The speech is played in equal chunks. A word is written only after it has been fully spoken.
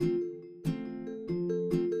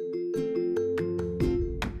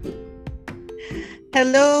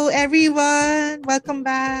Hello, everyone! Welcome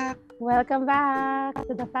back! Welcome back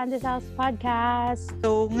to the Fantasy House Podcast.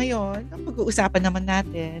 So, ngayon, ang pag-uusapan naman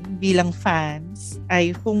natin bilang fans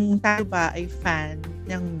ay kung tayo ba ay fan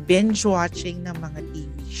ng binge-watching ng mga TV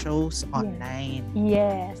shows online.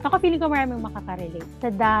 Yes. Ako feeling ko maraming makaka-relate sa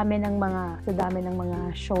dami ng mga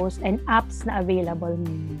shows and apps na available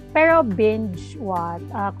ngayon. Pero binge-watch,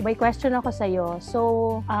 may question ako sa'yo. So,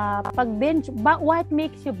 pag binge, what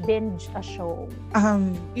makes you binge a show?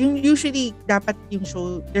 Yung usually, dapat yung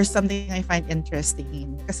show, there's something I find interesting in.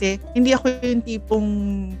 Kasi, hindi ako yung tipong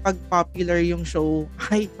pag-popular yung show,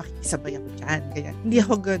 ay, makikisabay ako dyan. Kaya, hindi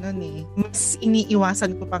ako ganun eh. Mas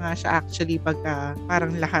iniiwasan ko pa nga siya actually pagka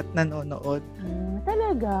parang lahat nanonood.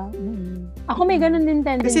 Talaga? Ako may ganun din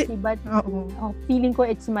tendency, kasi, but feeling ko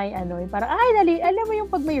it's my parang, dali, alam mo yung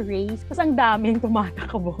pag may race, kasi ang daming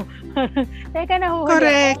tumatakbo. Teka, nahuhuli.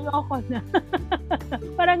 Correct. Ako na.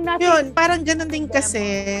 Parang nothing. Yun, parang ganun din kasi.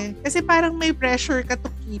 Kasi parang may pressure ka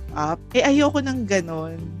to keep up. Ayoko ng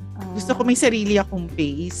ganun. Gusto ko may sarili akong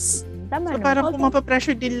pace. Tama, so parang kung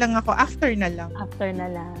mapapressure din lang ako, after na lang.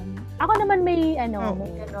 Ako naman may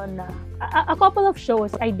gano'n na a couple of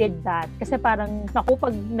shows I did that kasi parang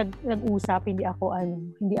pag nag-usap hindi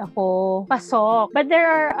ako pasok, but there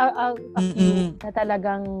are a few na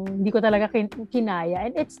talagang hindi ko talaga kinaya,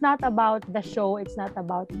 and it's not about the show, it's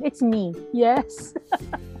me. Yes.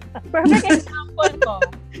 Perfect example ko.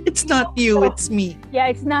 It's not you, it's me. Yeah,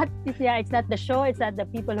 it's not the show, it's not the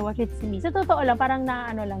people who watch, it's me. Sa totoo lang, parang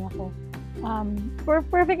lang ako.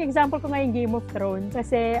 Perfect example ko ngayon Game of Thrones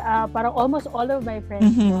kasi parang almost all of my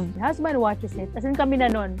friends, my husband watches it, as in kami na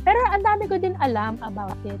nun. Pero ang dami ko din alam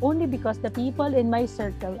about it only because the people in my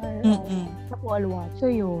circle are all watch. So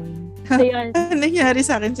yun. Nangyari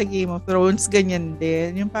sa akin sa Game of Thrones, ganyan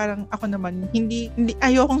din. Yung parang ako naman, hindi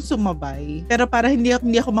ayokong sumabay. Pero para hindi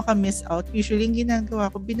ako maka-miss out, usually yung ginagawa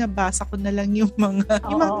ko, binabasa ko na lang yung mga,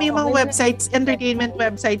 may mga websites, entertainment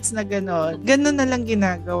websites na gano'n. Gano'n na lang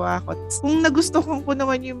ginagawa ko. Kung nagustuhan ko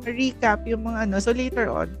naman yung recap, yung mga so later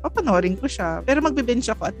on, papanoorin ko siya. Pero magbe-binge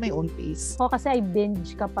ako at my own pace. Kasi I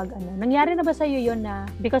binge kapag nangyari na ba sa'yo yun na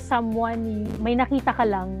because someone, may nakita ka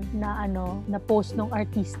lang na na post nung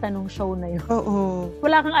artista nung show na yun? Oo.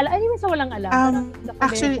 Wala kang alam. Anyway, walang alam.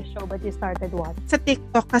 Actually, show but you started watching. Sa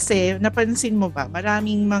TikTok kasi, napansin mo ba,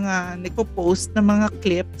 maraming mga nagpo-post na mga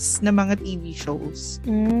clips na mga TV shows.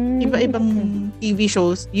 Iba-ibang TV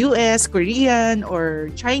shows, US, Korean,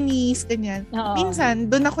 or Chinese, ganyan.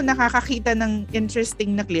 Minsan, doon ako nakakakita ng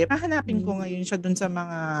interesting na clip. Hahanapin ko ngayon siya doon sa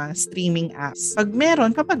mga streaming apps. Pag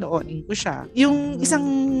meron, papanoorin ko siya. Yung isang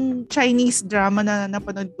Chinese drama na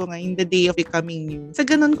napanood ko ngayon, The Day of Becoming You. Sa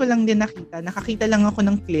ganun ko lang din nakakita lang ako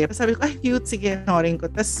ng clip. Sabi ko, cute, sige, panoorin ko.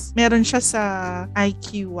 Tapos, meron siya sa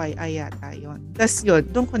IQY yata yun. Tapos yun,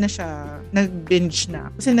 doon ko na siya nag-binge na.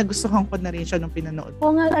 Kasi nagustuhan ko na rin siya nung pinanood.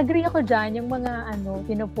 Oo nga, agree ako dyan. Yung mga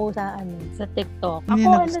pinopost sa TikTok. Ako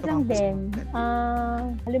lang din.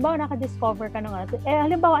 Halimbawa, naka-discover ka ng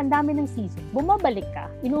halimbawa, ang dami ng season. Bumabalik ka.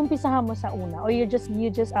 Inuumpisahan mo sa una. Or you just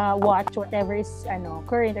watch whatever is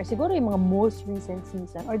current or siguro yung mga most recent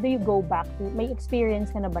season. Or do you go back to, may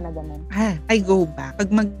experience ka na ba na ganun? I go back. Pag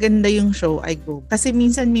maganda yung show, I go. Kasi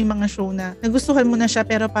minsan may mga show na nagustuhan mo na siya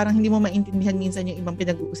pero parang hindi mo maintindihan minsan yung ibang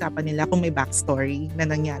pinag-uusapan nila kung may backstory na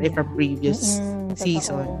nangyari from previous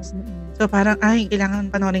seasons. So parang,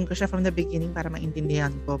 kailangan panoorin ko siya from the beginning para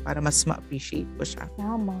maintindihan ko, para mas ma-appreciate ko siya.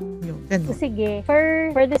 Tama. Yung ganun. So sige,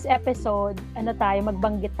 for this episode,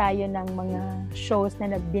 magbanggit tayo ng mga shows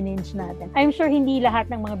na nag-binge natin. I'm sure hindi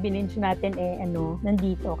lahat ng mga binge natin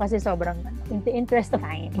nandito kasi sobrang in the interest of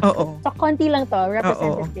time. Oo. So konti lang to,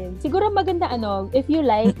 representative. Siguro maganda if you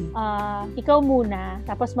like, ikaw muna,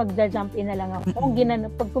 tapos magja-jump in na lang ako.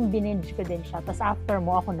 Kung binge ko din siya, tapos after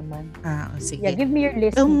mo ako naman. Sige. Yeah, give me your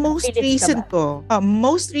list. The most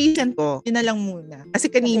recent ko, yun na lang muna.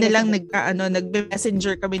 Kasi kanina lang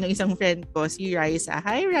nag-messenger kami ng isang friend ko, si Raisa.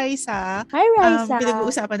 Hi, Raisa. Hi, Raisa.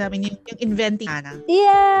 Pinag-uusapan namin yung Inventing Anna.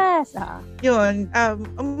 Yes! Yun.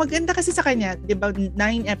 Maganda kasi sa kanya, di ba, 9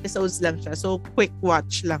 episodes lang siya. So, quick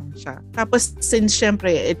watch lang siya. Tapos, since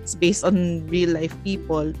syempre, it's based on real life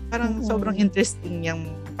people, parang sobrang interesting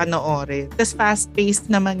yung panoorin. Tapos fast-paced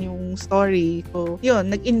naman yung story. So, yun,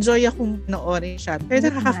 nag-enjoy akong panoorin siya. Pero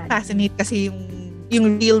nakaka-fascinate kasi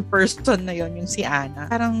yung real person na yon, yung si Anna.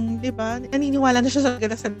 Parang, di ba, naniniwala na siya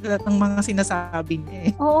sa lahat ng mga sinasabi niya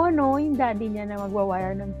eh. Oo, no, yung daddy niya na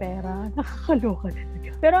magwawire ng pera. Nakakaloka talaga.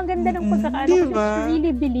 Pero ang ganda ng pagkakaano, diba? She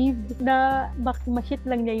really believed na ma-hit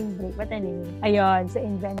lang niya yung break. But anyway, ayun, sa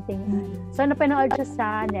Inventing Anna. So, napanood siya sa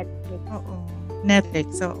Netflix. Oo.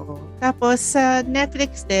 Netflix, oo. Tapos sa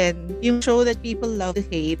Netflix din, yung show that people love to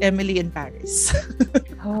hate, Emily in Paris.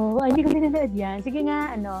 Hindi ko pinanood yan. Sige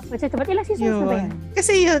nga, ba't ilang seasons na ba yan?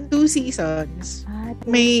 Kasi yun, 2 seasons.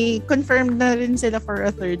 May confirmed na rin sila for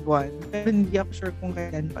a third one. Pero hindi ako sure kung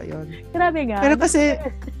kailan pa yun. Grabe nga. Pero kasi,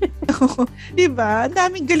 diba, ang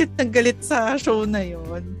daming galit na galit sa show na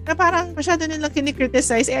yun. Na parang masyado nilang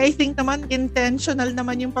kinikriticize. I think naman, intentional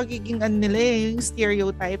naman yung pagiging nila yung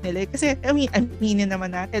stereotype nila. Kasi, aminin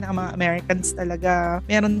naman natin, ang mga Americans talaga,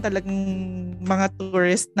 meron talagang mga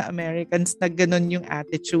tourist na Americans na ganun yung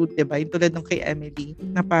attitude, diba? Yung tulad ng kay Emily,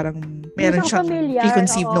 na parang meron siyang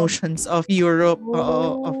preconceived notions of Europe,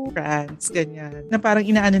 of France, ganyan. Na parang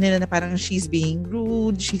inaano nila na parang she's being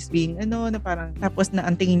rude, she's being na parang tapos na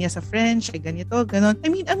ang tingin niya sa French, ay ganito, ganon.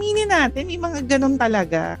 Aminin natin, may mga ganon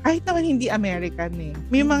talaga. Kahit naman hindi American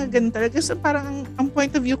may mga ganon talaga. So parang ang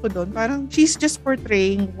point of view ko doon, parang she's just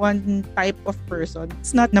portraying one type of person.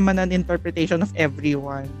 It's not naman an interpretation of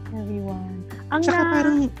everyone. Tsaka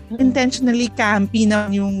parang intentionally campy na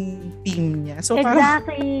yung team niya. So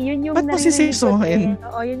exactly. Yun yung naririnig ko din.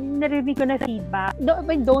 Yun yung naririnig ko na feedback.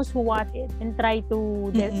 Those who watch it and try to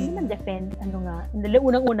defend,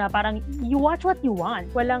 unang-una, parang you watch what you want.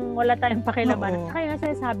 Wala tayong pakilaman. Tsaka yung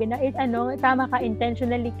sinasabi na, tama ka,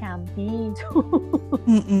 intentionally campy. So,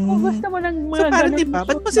 kung gusto mo ng mga so parang diba,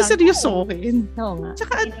 ba't mo siseryosohin? Oo nga.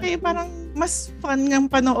 Tsaka parang mas fun ngang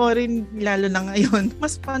panoorin, lalo na ngayon.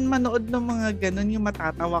 Mas fun manood ng mga ganun, yung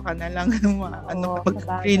matatawa ka na lang,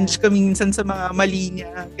 mag-cringe ka minsan sa mga mali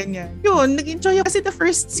niya, ganyan. Yun, nag-enjoy ako. Kasi the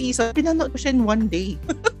first season, pinanood ko siya in one day.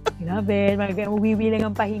 Grabe, mawiwilang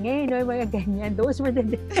ang pahinga, mga ganyan. Those were the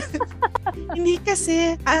Hindi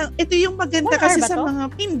kasi, ito yung maganda kasi sa mga,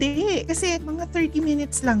 hindi, kasi mga 30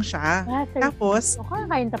 minutes lang siya. Tapos,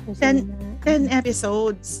 kakain tapusin 10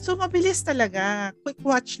 episodes. So, mabilis talaga. Quick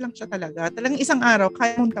watch lang siya talaga. Talagang isang araw,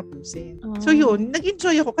 kaya mong tapusin. So, yun,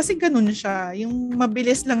 nag-enjoy ako kasi ganun siya. Yung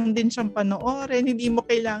mabilis lang din siyang panoorin. Hindi mo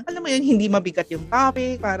kailangan, alam mo yun, hindi mabigat yung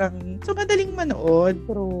topic. Parang, so, madaling manood.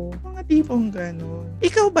 True. Mga tipong ganun.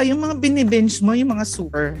 Ikaw ba, yung mga binibinge mo, yung mga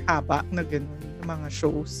super haba na ganun? Mga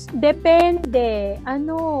shows? Depende.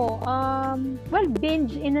 Well,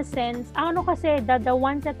 binge in a sense. Kasi the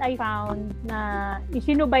ones that I found na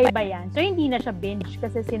sinubaybayan. So, hindi na siya binge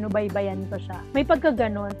kasi sinubaybayan ko siya. May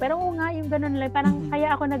pagkaganon. Pero nga, yung ganon lang. Parang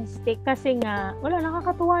kaya ako nag-stick kasi nga,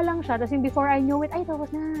 nakakatuwa lang siya. Tapos yung before I know it, ay, tapos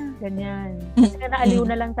na. Ganyan. Kasi naaliw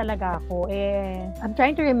na lang talaga ako. I'm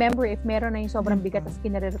trying to remember if meron na yung sobrang bigat tapos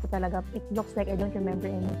kinarero ko talaga. It looks like I don't remember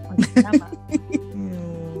any. Tama.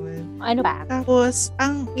 Ano ba? Tapos,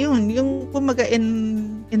 yung kumaga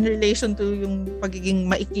in relation to yung pagiging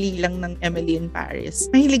maikli lang ng Emily in Paris.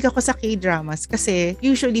 Mahilig ako sa K-dramas kasi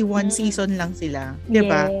usually one season lang sila.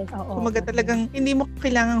 Diba? Yes, oo. Kumaga talagang hindi mo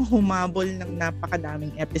kailangang humabol ng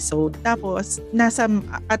napakadaming episode. Tapos, nasa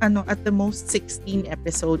at the most 16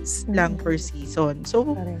 episodes lang per season.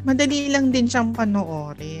 So, madali lang din siyang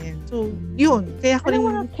panoorin. So, yun. Kaya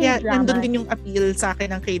nandun din yung appeal sa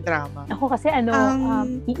akin ng K-drama. Ako kasi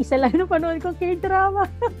isa lang yung panood kong K-drama.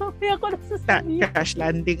 Kaya ako nasasabi. Crash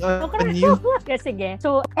landing on you. Sige.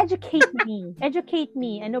 So, educate me. Educate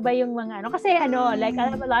me. Ano ba yung mga Kasi like I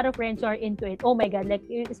have a lot of friends who are into it. Oh my God. Like,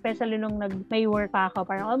 especially nung may work pa ako.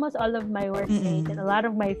 Parang almost all of my workmates and a lot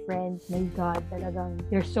of my friends, my God, talagang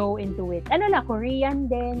they're so into it. Korean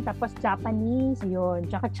din. Tapos Japanese. Yun.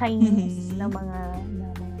 Tsaka Chinese na mga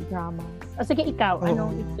dramas. O sige, ikaw, ano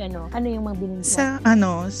yung mga binili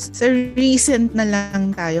mo? Sa recent na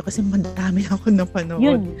lang tayo kasi madami ako napanood.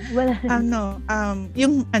 Yun, wala.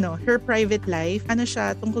 Yung Her Private Life,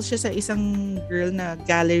 tungkol siya sa isang girl na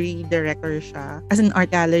gallery director siya, as an art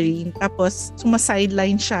gallery. Tapos,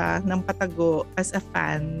 sumasideline siya ng patago as a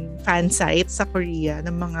fan site sa Korea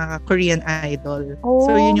ng mga Korean idol.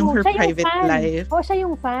 So, yun yung Her Private Life. Siya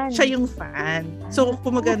yung fan. Siya yung fan. So,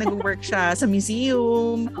 kumaga nag-work siya sa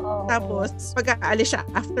museum. Tapos, pag-aalis siya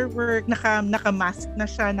after work, naka-mask na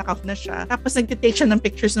siya, naka-off na siya. Tapos, nag-take siya ng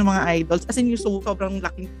pictures ng mga idols. As in, yung sobrang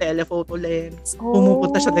laking telephoto lens.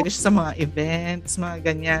 Pumupunta siya talaga siya sa mga events, mga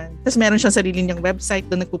ganyan. Tapos, meron siyang sarili niyang website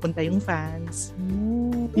doon nagpupunta yung fans.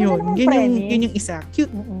 Yun yung isa.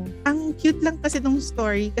 Cute. Ang cute lang kasi nung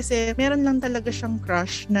story kasi meron lang talaga siyang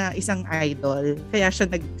crush na isang idol. Kaya siya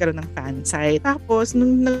nagkaroon ng fan site. Tapos,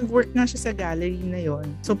 nung nag-work nga siya sa gallery na yon,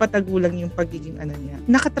 so patagulang yung pagiging niya.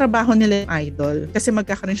 Nakatrabaho nila yung idol kasi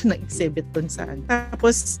magkakaroon siya ng exhibit dun saan.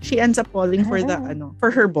 Tapos, she ends up falling for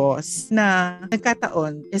for her boss na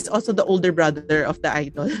nagkataon is also the older brother of the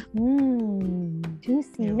idol.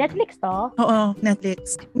 Juicy. Netflix to? Oo,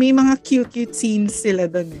 Netflix. May mga cute scenes sila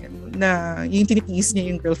doon na yung tinitiis niya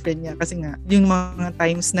yung girlfriend niya kasi nga, yung mga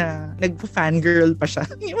times na nag-fangirl pa siya.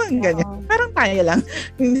 Yung mga ganyan. Parang tayo lang.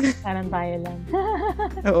 Parang tayo lang.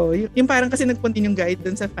 Oo. Yung parang kasi nagpuntin yung guide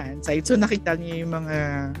dun sa fan site. So, nakita niya yung mga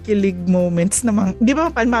kilig moments na mga, di ba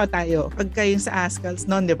mapanmaw tayo? Pagka yung sa Ascals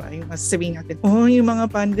noon, di ba? Yung masasabihin natin, yung mga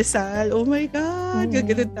pandesal, oh my God,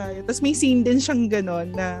 gagano'n tayo. Tapos may scene din siyang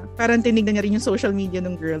gano'n na parang tinignan niya rin yung social media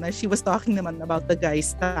ng girl na she was talking naman about the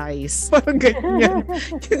guy's thighs. Parang ganyan.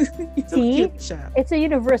 So see? cute siya. It's a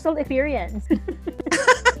universal experience.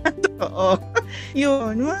 Oo.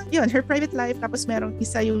 Yun, her private life. Tapos merong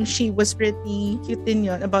isa yung She Was Pretty. Cute din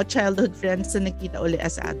yun. About childhood friends na nagkita uli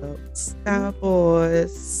as adults. Tapos,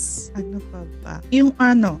 ano pa ba? Yung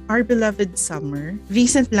Our Beloved Summer.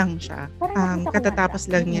 Recent lang siya. Katatapos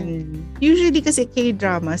lang yan. Usually kasi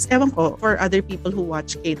K-dramas, ewan ko, for other people who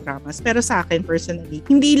watch K-dramas. Pero sa akin, personally,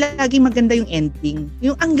 hindi lagi maganda yung ending.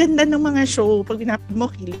 Yung ang ganda ng mga show, pag pinapad mo,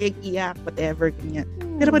 kilig, iyak, whatever, ganyan.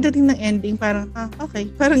 Pero pagdating ng ending, parang, okay,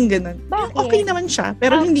 parang ganun. Bakit? Okay naman siya,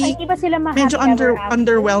 pero hindi, ba sila medyo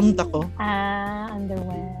underwhelmed ako.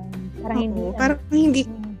 Underwhelmed. Parang hindi,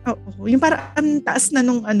 yung parang ang taas na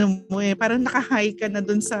nung mo parang naka-high ka na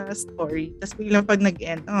dun sa story. Tapos biglang pag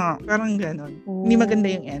nag-end, parang ganun. Hindi maganda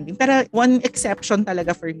yung ending. Pero one exception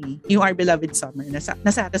talaga for me, yung Our Beloved Summer,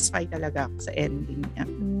 nasatisfy talaga ako sa ending niya.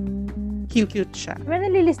 Cute siya.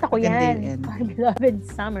 Nalilista ko yan. Our Beloved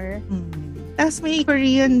Summer. Tapos may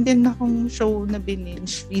Korean din akong show na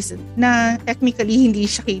binge recent na technically hindi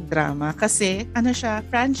siya K-drama kasi siya,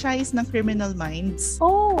 franchise ng Criminal Minds.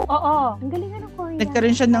 Oo. Ang galing ng Korean.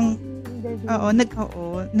 Nagkaroon siya ng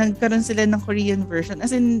nagkaroon sila ng Korean version.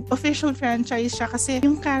 As in, official franchise siya kasi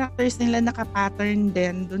yung characters nila naka-pattern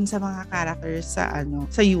din dun sa mga characters sa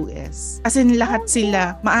US. As in, lahat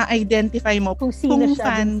sila ma-identify mo kung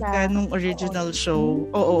fan ka nung original show.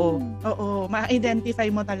 Oo.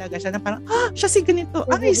 Ma-identify mo talaga siya na parang, siya si ganito.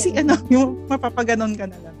 Si yung mapapaganon ka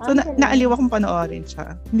na lang. So, naaliw akong panoorin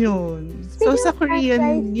siya. Yun. So, sa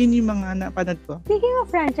Korean, yun yung mga napanood ko. Speaking of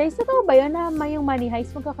franchise, totoo ba yun na may yung Money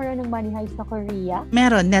Heist? Magkakaroon ng Money Heist sa Korea?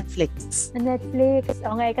 Meron, Netflix. Netflix.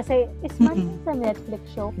 Okay, kasi is Money Heist sa Netflix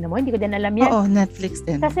show? Hindi ko din alam yan. Oo, Netflix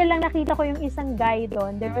din. Kasi lang nakita ko yung isang guy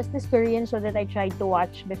doon. There was this Korean show that I tried to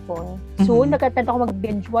watch before. So, nagtatend ako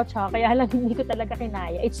mag-binge-watch kaya lang hindi ko talaga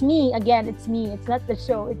kinaya. It's me. Again, it's me. It's not the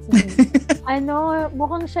show. It's me.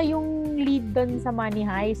 Mukhang siya yung lead doon sa Money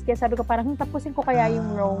Heist. Kaya sabi ko parang tapusin ko kaya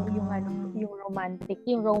yung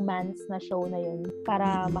romance na show na yun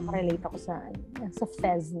para makarelate ako sa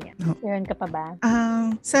fez niya. Meron ka pa ba?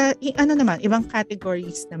 Naman, ibang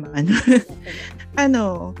categories naman.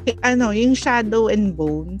 Yung Shadow and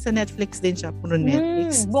Bone, sa Netflix din siya, puro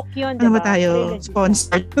Netflix. Book yun, diba? Ano ba tayo?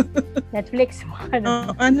 Sponsored. Netflix.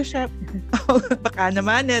 Siya? Baka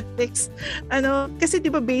naman, Netflix. Kasi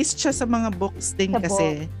diba based siya sa mga books din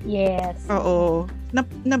kasi. Yes. Oo.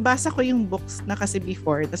 Nabasa ko yung books na kasi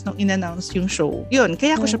before, tapos nung in-announce yung show, yun,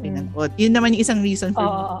 kaya ko siya pinanood. Yun naman yung isang reason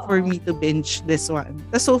for me to binge this one.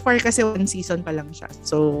 Tapos so far kasi 1 season pa lang siya.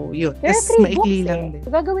 So, yun. Tapos maikli lang din.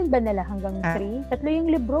 Gagawin ba nila hanggang 3? 3 yung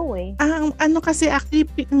libro Kasi actually,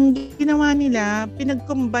 ang ginawa nila,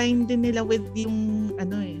 pinag-combine din nila with yung,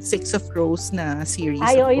 6 of Crows na series of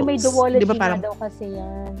books. Yung may duology diba, parang, daw kasi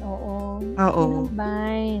yan. Oo.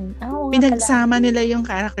 Combine. Pinagsama nila yung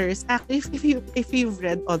characters. Actually, if you've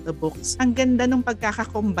read all the books, ang ganda nung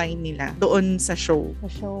pagkaka-combine nila doon sa show.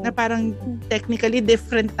 Na parang technically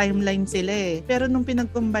different timeline sila Pero nung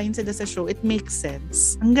pinag-combine sila sa show, it makes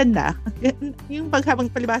sense. Ang ganda. Yung paghabang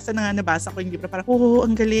palibasa na nga nabasa ko yung libro, parang,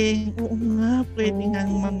 ang galing. Oo nga, pwede nga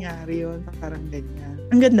mangyari yun. Parang ganyan.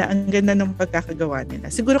 Ang ganda nung pagkakagawa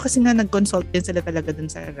nila. Siguro kasi nga nag-consult din sila talaga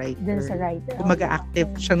dun sa writer. Kung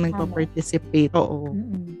mag-active siyang nagpa-participate. Oo.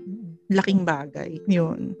 Laking bagay.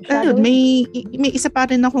 Yun. May isa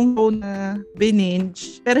pa rin akong show na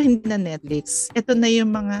binge, pero hindi na Netflix. Ito na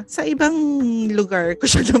yung mga, sa ibang lugar ko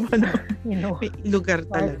siya naman. May lugar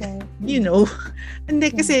talaga. Hindi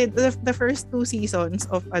kasi the first 2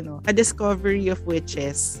 seasons of A Discovery of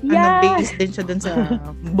Witches. Based din siya dun sa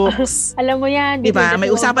books. Alam mo yan. Diba?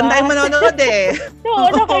 May usapan tayong manonood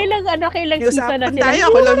kailang season na sila.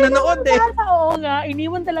 Ako lang nanood Oo nga,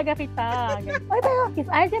 iniwan talaga kita.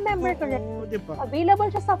 If I remember correct, diba? Available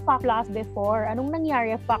siya sa Fox Plus before. Anong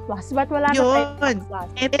nangyari Fox Plus? Ba't wala na tayo Fox Plus?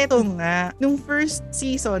 Ito nga, nung first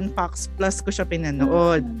season, Fox Plus ko siya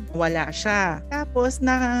pinanood. Wala siya. Tapos,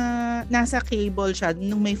 nasa cable siya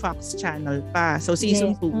nung may Fox Channel pa. So,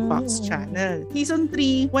 season 2, Fox Channel. Season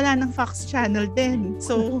 3, wala ng Fox Channel din.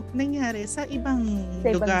 So, nangyari sa ibang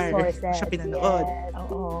lugar siya pinanood.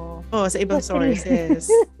 Sa ibang sources.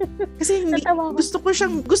 Kasi gusto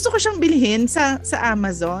ko siyang bilhin sa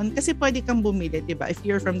Amazon kasi kasi pwede kang bumili, diba? If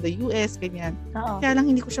you're from the US, ganyan. Oo. Kaya lang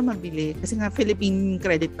hindi ko siya mabili kasi nga Philippine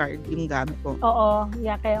credit card yung gamit ko. Oo,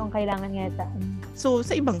 kaya ang kailangan nga So,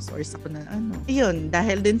 sa ibang source ako na ayun,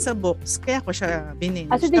 dahil din sa books, kaya ko siya binbinge.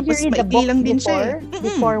 So did you read the book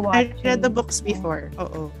before watching? I read the books before.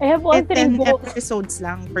 Oo. I have all 3 books. 10 episodes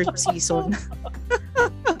lang per season.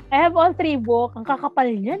 I have all 3 books. Ang kakapal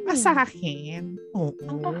niyan. Sa akin. Oo.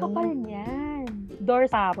 Ang kakapal niyan.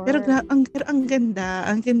 Doorstopper. Pero ang ganda.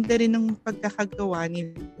 Ang ganda rin ng pagkakagawa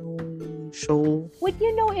nila show. Would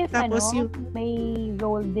you know if tapos may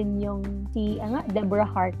role din yung Deborah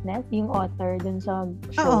Harkness, yung author dun sa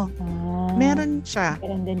show? Oo. Meron siya.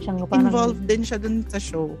 Meron din siyang parang involved din siya dun sa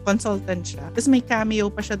show. Consultant siya. Tapos may cameo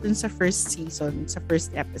pa siya dun sa first season, sa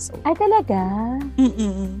first episode. Ay, talaga?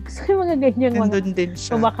 So, yung mga ganyang nandun din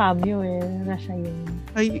siya. Cameo na siya yun.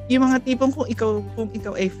 Ay, yung mga tipong kung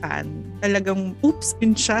ikaw ay fan, talagang oops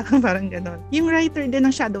din siya. Parang ganon. Yung writer din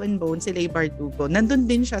ng Shadow and Bone, si Leigh Bardugo, nandun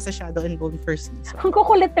din siya sa Shadow and Bone first season. Ang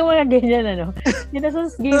kukulit ng mga ganyan,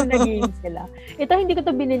 Dinasos game na game sila. Ito, hindi ko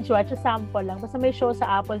to binge-watch, sample lang. Basta may show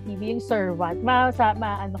sa Apple TV, yung Servant.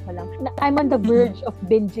 Ano ko lang. I'm on the verge of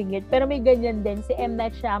binging it. Pero may ganyan din. Si M.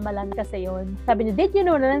 Night Shyamalan kasi yun. Sabi niya, did you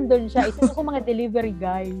know na nandun siya? Isa ko mga delivery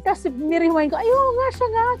guy. Tapos nirewind ko, nga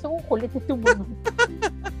siya. So, kulit ito mo.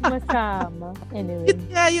 Masama. Anyway. Yun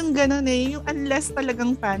nga yung gano'n yung unless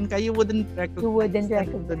talagang fan ka, you wouldn't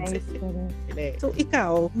recognize it. So,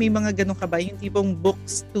 ikaw, may mga gano'n ka ba? Yung tipong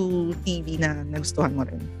books to TV na nagustuhan mo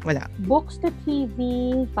rin? Wala? Books to TV,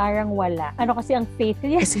 parang wala. Kasi ang faith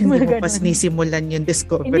niya. Kasi hindi mo pa sinisimulan yung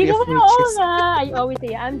discovery hindi of witches. Oo nga. I always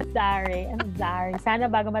say, I'm sorry. Sana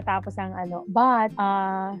bago matapos ang But,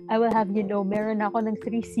 I will have you know, meron ako ng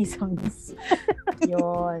 3 seasons.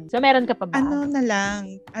 Yun. So, meron ka pa ba?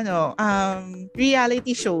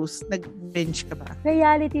 Reality shows. Nag-binge ka ba?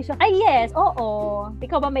 Reality show? Ay, yes. Oo.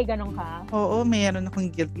 Ikaw ba may ganun ka? Oo, mayroon akong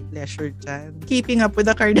guilty pleasure dyan. Keeping Up with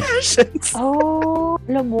the Kardashians.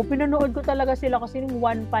 Alam mo, pinanood ko talaga sila kasi yung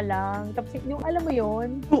 1 pa lang. Tapos yung, alam mo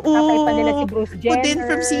yun? Oo. Tatay pa nila si Bruce Jenner. Din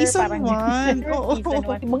from season 1. Oo.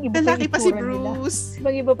 Lalaki pa si Bruce.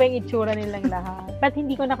 Ibang-iba pa yung itsura nilang lahat. But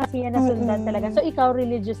hindi ko na kasi yan nasundan talaga. So, ikaw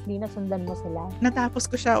religiously nasundan mo sila? Natapos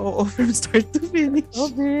ko siya, from start to finish.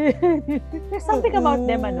 Okay. There's something about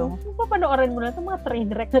them, Kung papanoorin mo na itong mga train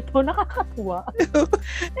wreck na to, nakakatuwa.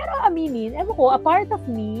 Pero aminin, a part of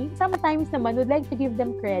me, sometimes naman would like to give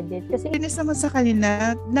them credit. Kasi pinis naman sa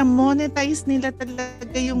kanila, na-monetize nila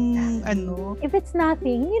talaga yung If it's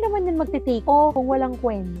nothing, hindi naman din magte-take kung walang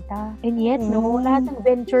kwenta. And yet, lahat ng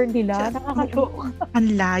venture nila, nakakaloka. Ang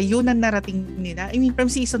layo na narating nila. I mean,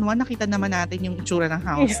 from season 1, nakita naman natin yung itsura ng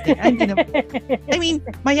house nila. I mean,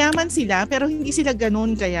 mayaman sila, pero hindi sila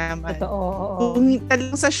ganun kayaman. Totoo. Kung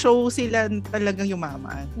talagang sa show sila talagang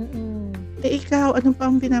yumaman. Ikaw, ano pa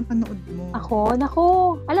ang pinapanood mo? Ako,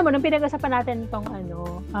 alam mo, nung pinag-usapan natin itong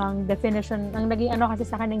ang definition, ang naging kasi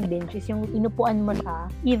sa kaning binge is yung inupuan mo siya,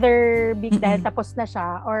 either dahil tapos na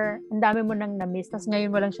siya, or ang dami mo nang na-miss, tapos ngayon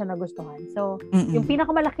mo lang siya nagustuhan. So, yung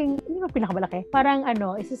pinakamalaking, hindi mo pinakamalaki, parang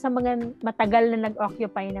isa sa mga matagal na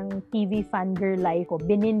nag-occupy ng TV fangirl life ko,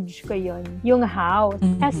 bininge ko yun, yung House.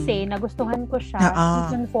 Kasi, nagustuhan ko siya,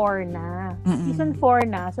 season 4 na. Season 4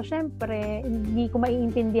 na. So, syempre, hindi ko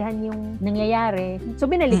maiintindihan yung nangyayari. So,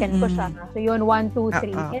 binalikan ko siya. So, yun, 1,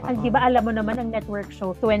 2, 3. Di ba, alam mo naman, ang network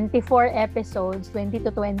show, 24 episodes, 20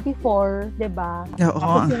 to 24, di ba?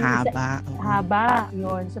 Oo, ang haba. Haba.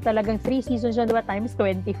 Yun. So, talagang 3 seasons yun, di ba, times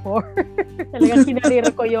 24. Talagang kinarir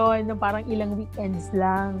ko yun, parang ilang weekends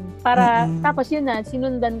lang. Tapos yun na,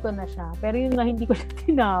 sinundan ko na siya. Pero yun nga, hindi ko siya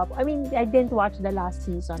tinap. I mean, I didn't watch the last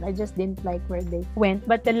season. I just didn't like where they went.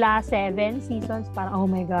 But the last 7 seasons, parang, oh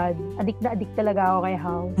my God, addict talaga ako kay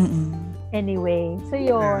House. Anyway, so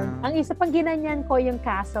yun. Ang isa pang ginanyan ko yung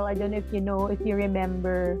Castle. I don't know if you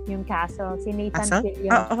remember yung Castle. Si Nathan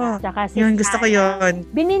Fillion. Tsaka si yun, gusto ko yun.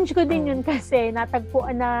 Bininge ko din yun kasi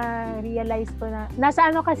natagpuan na-realize ko na nasa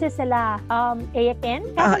kasi sila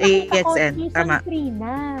AXN? AXN. Season 3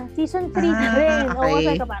 na. Season 3 na rin.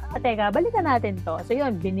 Okay. Teka, balikan natin to. So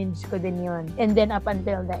yun, bininge ko din yun. And then up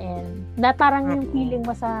until the end. Na parang yung feeling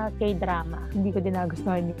mo sa K-drama. Hindi ko din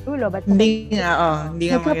nagustuhan yung tulo. But hindi nga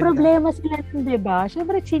maganda. Problema sila nun, diba?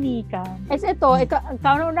 Siyempre, chinika. Ito,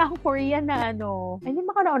 kauna akong Korean na hindi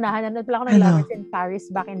mo ka naunahan. Pala ako nag-Lovers in Paris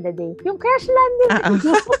back in the day. Yung Crash Landing.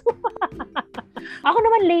 Ako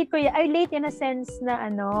naman late ko yan. Ay, late in a sense na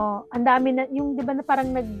ang dami na, yung di ba na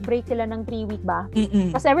parang nag-break sila ng 3-week ba?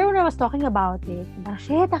 Kasi everyone was talking about it. Parang,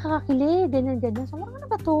 shit, nakakakilig, ganyan. So, ano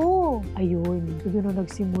ba to? Ayun, doon na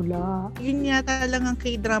nagsimula. Yun yata lang ang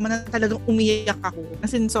K-drama na talagang umiyak ako.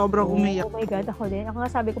 As in, sobrang umiyak. Oh my God, ako din. Ako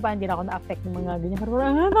nga sabi ko pa, hindi na ako na-affect ng mga ganyan. Pero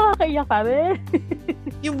nakakaiyak pa rin.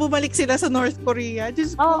 Yung bumalik sila sa North Korea,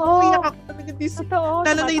 Diyos ko, umiyak ako talaga.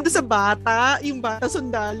 Lalo na yun sa bata, yung bata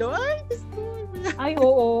sundalo. Ay, Diyos ko. Ay,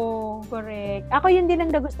 oo. Correct. Ako yun din ang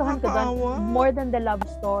nagustuhan ko doon. More than the love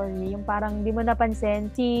story. Yung parang di mo napansin,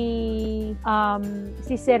 si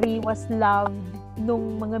Seri was loved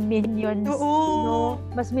nung mga minions. Oo. No?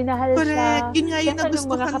 Mas minahal correct. Siya. Yun nga yung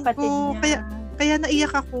nagustuhan ko. Kaya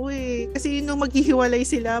naiyak ako eh. Kasi nung maghihiwalay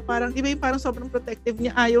sila, parang, di ba yung parang sobrang protective niya,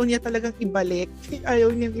 ayaw niya talagang ibalik. Ayaw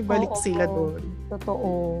niya ibalik sila doon.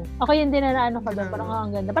 Totoo. Ako yun din na ko doon. Parang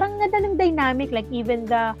ang ganda. Parang ganda ng dynamic. Like even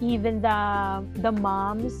the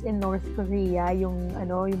moms in North Korea, yung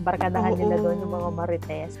barkadahan nila doon, yung mga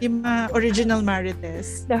marites. Yung original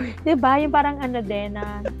marites. Di ba? Yung parang din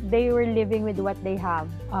na they were living with what they have.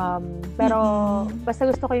 Pero basta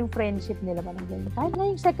gusto ko yung friendship nila. Parang ganyan. Kahit na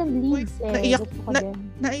yung second leads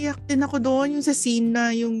naiyak din ako doon yung sa scene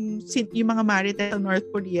na yung mga marites sa North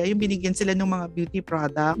Korea, yung binigyan sila ng mga beauty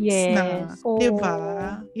products na, di ba?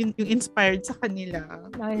 Yung inspired sa kanila.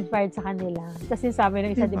 Inspired sa kanila. Tapos yung sabi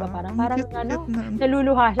ng isa, di ba? Parang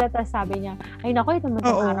naluluha siya, tapos sabi niya, ay naku, ito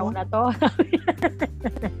matang araw na to.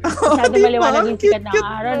 Masyado maliwanag yung sikat ng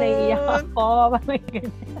araw, naiiyak ako.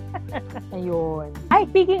 Ayun. Ay,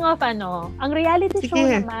 speaking of ang reality show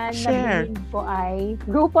naman na bilhin ko ay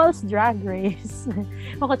RuPaul's Drag Race.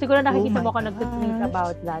 Siguro nakikita mo ko nag-tweet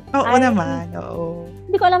about that. Oo naman, oo.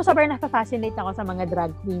 Hindi ko alam, sobrang napafascinate ako sa mga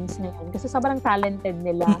drag queens ngayon kasi sobrang talented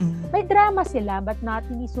nila. May drama sila, but not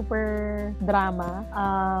really super drama.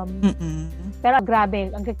 Pero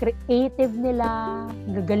grabe, ang creative nila,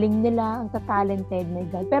 ang gagaling nila, ang talented, my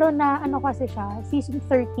God. Pero kasi siya, season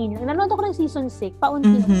 13. Nanonood ko ng season 6,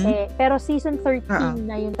 paunti-unti. Pero season 13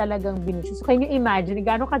 na yung talagang binge. So, can you imagine,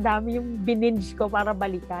 gaano kadami yung bininge ko para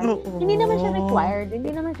balikan? Hindi naman siya required.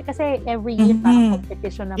 Hindi naman siya, kasi every year parang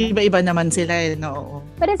competition naman. Iba-iba naman sila no?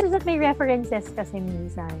 But it's just that may references kasi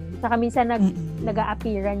minsan. Saka minsan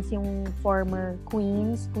nag-a-appearance yung former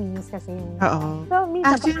queens kasi yung... So,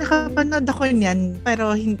 minsan actually, nakapanood ako niyan,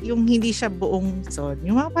 pero yung hindi siya buong season.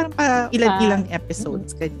 Yung mga parang ilang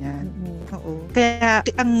episodes, ganyan. Oo. Kaya,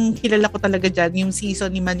 ang kilala ko talaga dyan, yung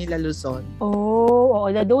season ni Manila Luzon.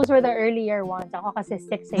 Those were the earlier ones. Ako kasi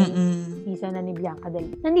 6 season na ni Bianca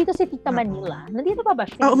Del. Nandito si Tita Manila. Nandito pa ba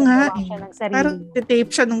siya? Oo nga. Siya ng sarili. Parang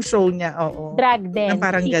tape siya nung show niya. Oo. Drag din. Na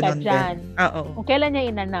parang ganon din. Kung kailan niya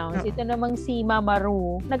in-announce. Ito namang si Mama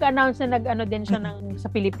Ru. Nag-announce na din siya sa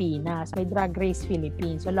Pilipinas. May Drag Race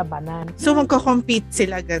Philippines. So, labanan. So, magko-compete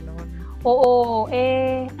sila ganon. Oo,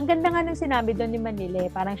 ang ganda nga ng sinabi doon ni Manila,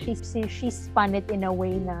 parang she spun it in a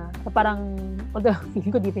way na parang, although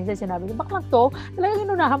feeling ko deep inside sinabi niya, baklang to, talagang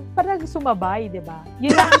inunahan, parang sumabay, di ba?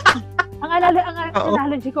 Yun lang, ang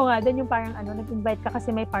analogy ko nga doon, yung parang nag-invite ka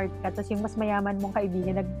kasi may party ka, tapos yung mas mayaman mong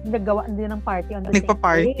kaibigan, naggawa din ng party on the same day.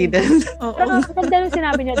 Nagpa-party din. Pero ang ganda yung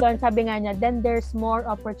sinabi niya doon, sabi nga niya, then there's more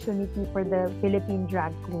opportunity for the Philippine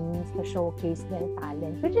drag queens to showcase their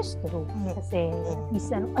talent, which is true. Kasi,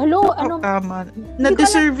 tama.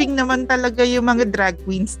 Na-deserving naman talaga yung mga drag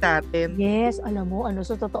queens natin. Yes, alam mo,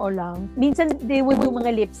 so totoo lang. Minsan, they would do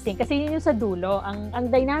mga lip sync. Kasi yun yung sa dulo.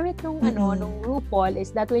 Ang dynamic nung RuPaul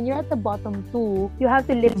is that when you're at the bottom 2, you have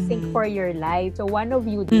to lip sync for your life. So, one of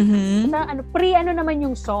you did. Sa, naman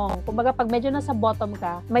yung song. Kumbaga, pag medyo nasa bottom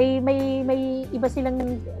ka, may iba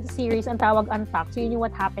silang series, ang tawag Untucked. So, yun yung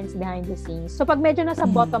what happens behind the scenes. So, pag medyo nasa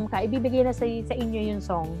bottom ka, ibibigay na sa inyo yung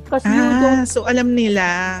song. Because you don't... So, alam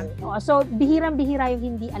nila. So, bihirang-bihira yung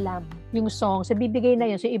hindi alam yung song. So, bibigay na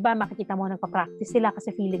yun. So, iba, makikita mo nagpa-practice sila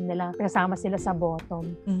kasi feeling nila kasama sila sa bottom.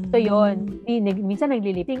 So, yun. Minsan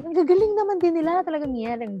nagliliping. Ang gagaling naman din nila. Talagang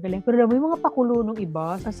yan. Ang galing. Pero may mga pakulo nung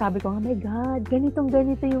iba. So, sabi ko, oh my God, ganito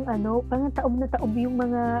yung parang taob na taob yung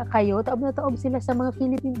mga kayo. Taob na taob sila sa mga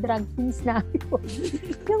Philippine drag queens na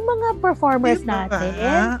yung mga performers natin.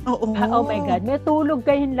 Oh my God, may tulog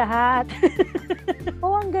kayong lahat.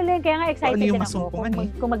 Ang galing. Kaya nga excited din ako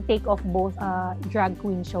kung mag-take off both drag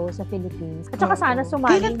queen shows sa Philippines. At saka sana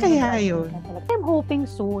sumali. Kailan kaya yun? I'm hoping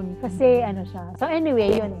soon. Kasi siya. So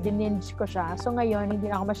anyway, yun, bininge ko siya. So ngayon, hindi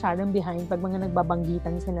na ako masyadong behind pag mga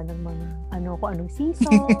nagbabanggitan sila ng mga kung anong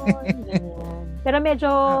season, ganyan. Pero medyo,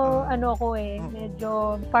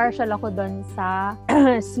 medyo partial ako doon sa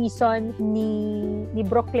season ni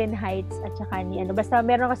Brooklyn Heights at saka basta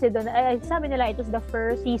meron kasi doon, sabi nila, it was the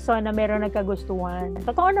first season na meron nagkagustuhan everyone.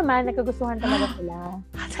 Totoo naman, nagkagustuhan talaga sila.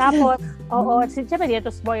 Tapos, siyempre dito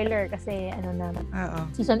spoiler kasi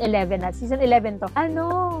season 11 na. Season 11 to.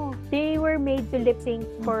 They were made to lip sync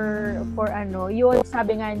for yun,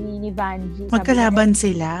 sabi nga ni Vanjie. Magkalaban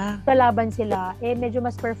sila. Magkalaban sila. Medyo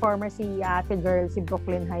mas performer si ate girl, si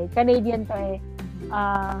Brooklyn Heights. Canadian to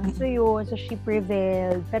So yun, so she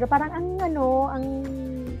prevailed. Pero parang ang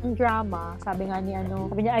drama, sabi nga ni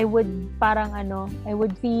sabi niya, I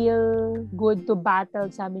would feel good to battle,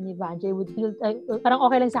 sabi ni Vanjie. I would feel, parang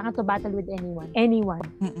okay lang sa akin to battle with anyone.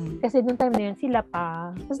 Kasi noong time na yun, sila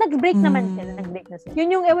pa. Tapos nag-break naman sila, na sila.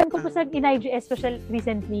 Yun yung, ewan ko pa sa in-IG, especially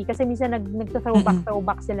recently, kasi minsan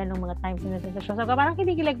nag-throwback sila ng mga times na sa show. So parang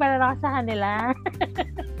kinikilig para sa kanila.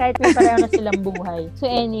 Kahit may pareho na silang buhay. So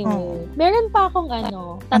anyway, meron pa akong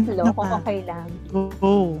tatlo, kung okay lang.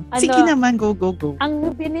 Go. Sige naman, go.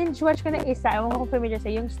 Ang binge-watch ko na isa, ewan ko kung familiar sa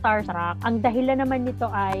yung Star Trek. Ang dahilan naman nito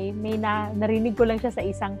ay may narinig ko lang siya sa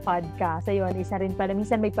isang podcast. So yun, isa rin pala.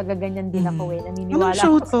 Minsan may pagaganyan din ako naniniwala. Anong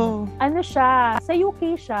show to? Siya? Sa UK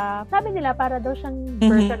siya. Sabi nila, para daw siyang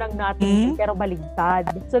version ng Nothing, pero baligtad.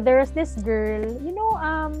 So there's this girl,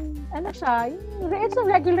 siya, it's a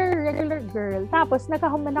regular girl. Tapos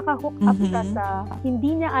nakahook up siya sa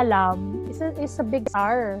hindi niya alam, is a big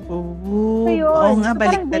star. So yun. nga,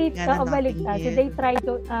 baliktad nga. Baliktad. So they try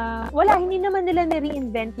to, hindi naman nila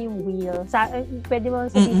na-reinvent yung wheel. Pwede mo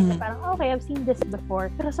sabihin na parang, okay, I've seen this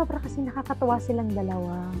before. Pero sobra kasi nakakatawa silang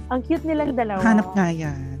dalawa. Ang cute nilang dalawa. Hanap nga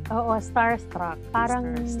yan. Oo, Starstruck.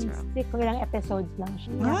 Parang ilang episodes lang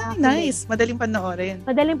siya. Nice. Madaling panoorin.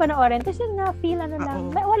 Tapos yun nga, feel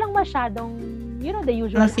lang. Walang masyadong, the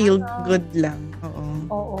usual. Feel good lang.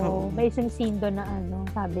 Oo. May isang scene doon na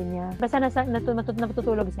sabi niya. Basta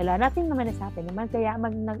natutulog sila. Nothing naman na sabi naman. Kaya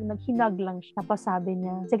naghinag lang siya. Tapos sabi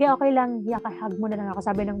niya, sige, okay lang. Hug mo na lang ako.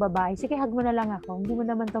 Sabi ng babae, sige, hug mo na lang ako. Hindi mo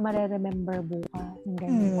naman to mareremember bukas.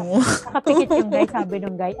 Nakapikit yung guy. Sabi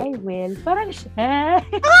ng guy, I will. Parang siya.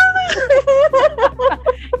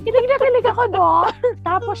 Kinikilig ako doon.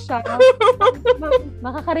 Tapos siya,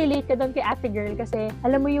 makaka-relate ka doon kay ate girl kasi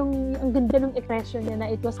alam mo yung ang ganda ng expression niya na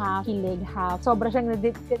it was half kilig, half. Sobra siyang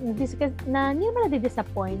hindi naman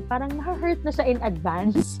na-disappoint. Parang na-hurt na siya in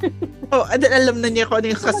advance. Alam na niya kung ano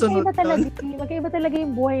yung kasunod doon. Magkaiba talaga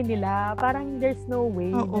yung buhay nila. Parang there's no way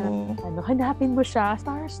na hanapin mo siya.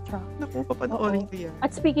 Starstruck. Naku, papanoorin ko yan.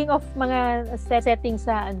 At speaking of mga setting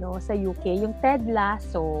sa UK, yung Ted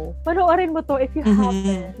Lasso, panoorin mo to if you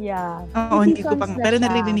haven't. Yeah. Hindi ko pa nga. Pero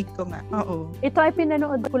naririnig ko nga. Ito ay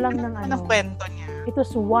pinanood ko lang ng Anong kwento niya? It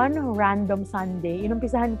was one random Sunday.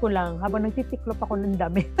 Inumpisahan ko lang habang nagtitiklop ako ng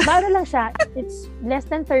dami. Bago lang siya. It's less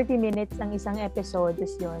than 30 minutes ang isang episode.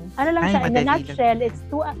 Is yun. Siya? In a nutshell,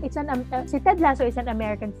 si Ted Lasso is an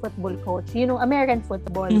American football coach. American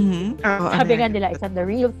football. Sabi nga nila, it's not the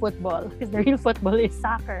real football. Because the real football is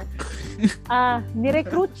soccer.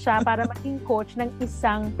 Nirecruit siya para maging coach ng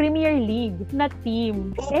isang Premier League na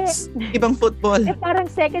team. Ibang football. Parang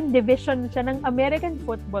second division siya ng American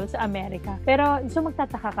football sa Amerika. Pero, so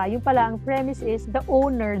magtataka ka, yung pala, ang premise is the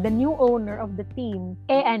new owner of the team,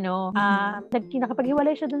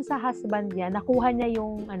 nakapaghiwalay siya dun sa husband niya, nakuha niya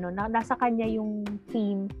yung, nasa kanya yung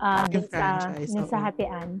team, yung sa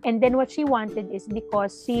hatian. And then what she wanted is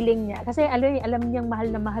because feeling niya, kasi alam niyang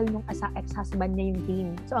mahal na mahal nung ex-husband niya yung team.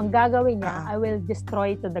 So, ang gagawin niya, I will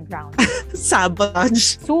destroy to the ground.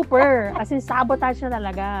 Sabotage. Super. As in, sabotage na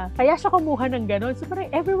talaga. Kaya siya kumuha ng gano'n. So,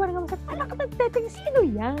 parang everyone nga masat, anak ka nagteteng, sino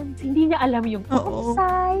yan? So, hindi niya alam yung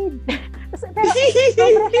offside. Pero,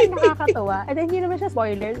 sobra siyang nakakatawa. And then, hindi naman siya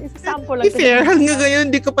spoiler. It's a sample lang. Fair. Hanggang ngayon,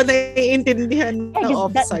 hindi ko pa naiintindihan na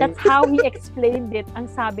offside. That's how he explained it. Ang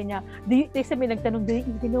sabi niya, sabi nagtanong, do you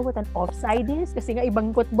even know what an offside is? Kasi nga,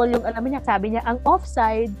 ibang football yung alam niya. Sabi niya, ang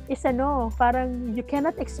offside is parang you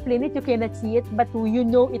cannot explain it, you cannot see it, but you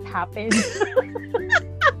know it happened.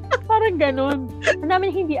 Parang ganun. Ang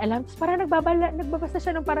namin hindi alam. Parang nagbabasa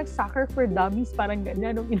siya ng parang soccer for dummies. Parang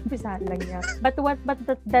ganyan. Nung inumpisahan lang niya. But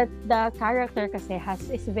the character kasi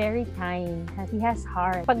is very kind. He has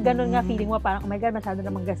heart. Pag ganun nga, feeling mo parang, oh my God, masyado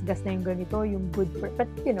namang gasgas na yung ganito, yung good for, but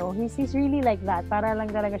he's really like that. Para lang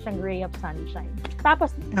talaga siyang ray of sunshine.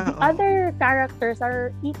 Tapos, the other characters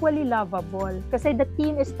are equally lovable. Kasi the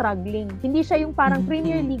team is struggling. Hindi siya yung parang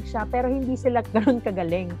Premier League siya, pero hindi sila ganun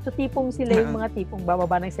kagaling. So, tipong sila yung mga tipong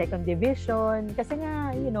bababa ng second division. Kasi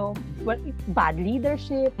nga, bad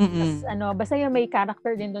leadership. Tas, basta yung may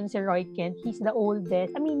character din doon si Roy Kent. He's the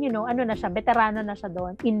oldest. I mean, na siya, veterano na siya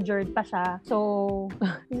doon. Injured pa siya. So,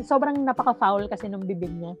 sobrang napaka-foul kasi nung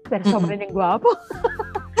bibig niya. Pero sobrang yung gwapo.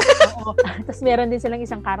 Oo. Tapos meron din silang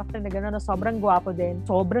isang character na gano'n na sobrang gwapo din.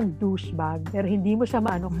 Sobrang douchebag. Pero hindi mo siya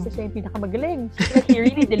maano kasi siya yung pinakamagaling. Like, he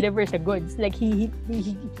really delivers the goods. Like, he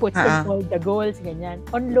puts in all the goals, ganyan.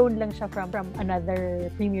 On loan lang siya from another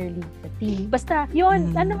Premier League team. Basta,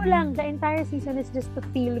 yun, ano lang, the entire season is just to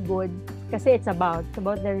feel good. Kasi it's about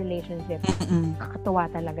their relationship. Nakakatawa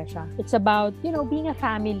talaga siya. It's about, being a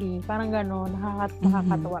family. Parang gano'n,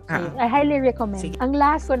 nakakatawa. I highly recommend. Sige. Ang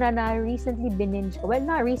last ko na recently binge ko, well,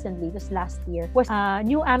 not recently, just last year, was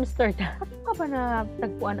New Amsterdam. Ano ka ba na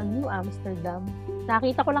tagpuan ang New Amsterdam?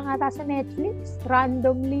 Nakita ko lang ata sa Netflix,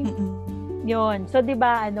 randomly. Yun. So, di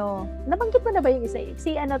ba, nabanggit mo na ba yung isa?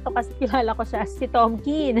 Si kasi kilala ko siya, si Tom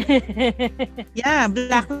Keen. Yeah,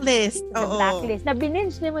 Blacklist. Oo. Blacklist.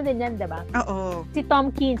 Na-binge mo din yan, di ba? Oo. Si Tom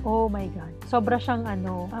Keen, oh my God. Sobra siyang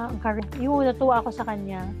natuwa ako sa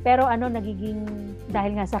kanya. Pero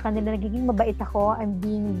dahil nga sa kanila, nagiging mabait ako. I'm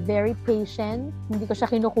being very patient. Hindi ko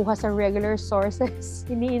siya kinukuha sa regular sources.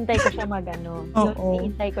 Iniintay ko siya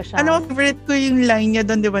iniintay ko siya. Favorite ko yung line niya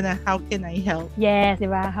doon, di ba, na how can I help? Yes, di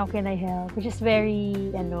ba? How can I help? Which is very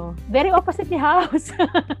opposite ni House.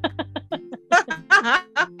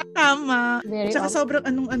 Tama. Tsaka sobrang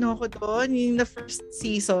ko doon, yung the first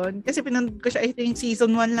season. Kasi pinanood ko siya, I think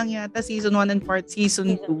season 1 lang yata, season 1 and part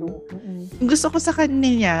season 2. Yung gusto ko sa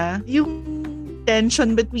kanya, yung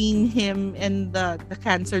tension between him and the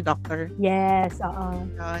cancer doctor. Yes,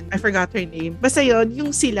 I forgot her name. Basta yun,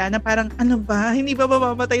 yung sila na parang, hindi ba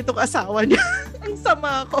mamamatay itong asawa niya? Ang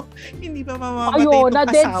sama ko. Hindi ba mamamatay itong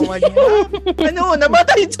asawa niya?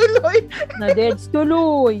 Namatay tuloy. Na-deads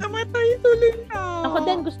tuloy. Namatay tuloy na. Ako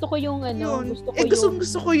din, gusto ko yung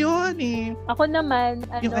gusto ko yun eh. Ako naman,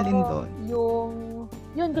 yung alin doon?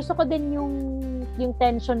 Yun, gusto ko din yung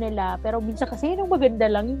tension nila. Pero minsan kasi yung maganda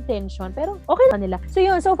lang yung tension. Pero okay lang nila. So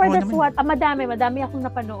yun, so far that's what, madami akong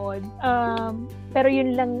napanood. Pero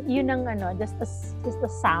yun ang just a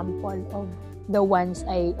sample of the ones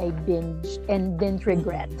I binge and didn't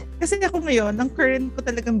regret. Kasi ako ngayon, ang current ko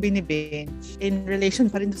talagang binibinge in relation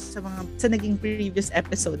pa rin sa naging previous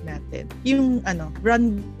episode natin. Yung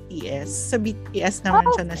Run BTS. Sa BTS naman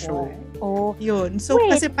siya na show. Oh. Yun. So,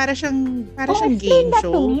 kasi para siyang game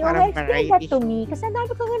show. Parang variety. Explain that to me. Kasi ang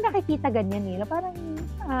dami ko nga nakikita ganyan eh. Parang,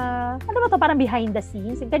 ano ba to? Parang behind the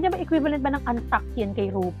scenes. Ganyan ba equivalent ba ng Untuck yan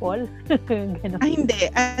kay RuPaul?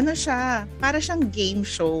 Hindi. Siya. Para siyang game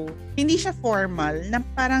show. Hindi siya formal. Na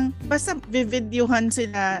parang, basta vivideohan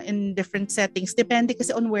sila in different settings. Depende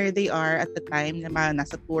kasi on where they are at the time. Na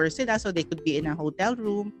nasa tour sila. So, they could be in a hotel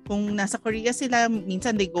room. Kung nasa Korea sila,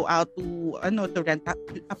 minsan they go out to rent a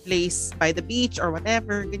place by the beach or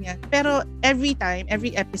whatever, ganyan. Pero every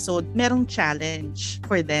episode, merong challenge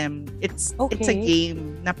for them. It's a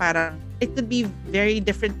game na parang it could be very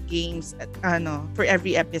different games for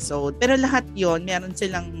every episode. Pero lahat yon meron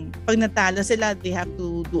silang, pag natalo sila, they have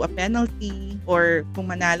to do a penalty, or kung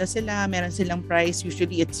manalo sila, meron silang prize.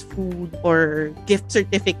 Usually it's food or gift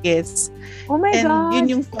certificates. Oh my God.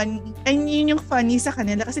 And yun yung funny sa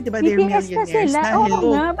kanila kasi diba they're millionaires na.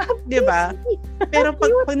 Hello. Diba? Pero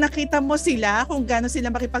pag nakita mo sila kung gaano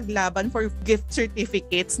sila makipaglaban for gift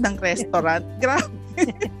certificates ng restaurant, grabe.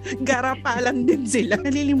 Garapalan din sila.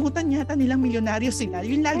 Nalilimutan yata nilang milyonaryo sila.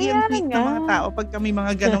 Yun lagi ang tweet ng mga tao pag kami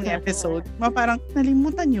mga ganong episode. Parang,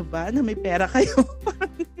 nalimutan nyo ba na may pera kayo?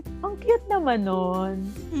 Ang cute naman nun.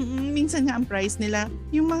 Minsan nga ang price nila,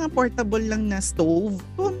 yung mga portable lang na stove.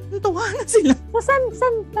 Tuwa na sila. So,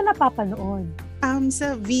 saan ka napapanood?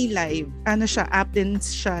 Sa V-Live. App din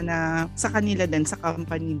siya na sa kanila din, sa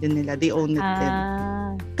company din nila. They own it din.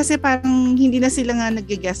 Kasi parang hindi na sila nga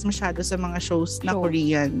nag-guest masyado sa mga shows na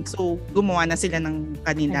Korean. So, gumawa na sila ng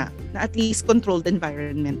kanila. Na at least controlled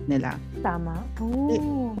environment nila. Tama.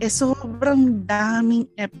 Sobrang daming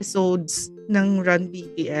episodes ng Run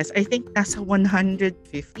BTS. I think nasa 150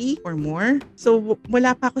 or more. So,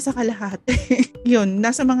 wala pa ako sa kalahati. Yun,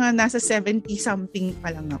 nasa 70 something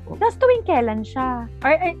pa lang ako. Tapos tuwing kailan siya?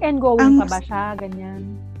 Or ongoing pa ba siya?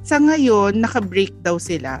 Ganyan. Sa ngayon, naka-break daw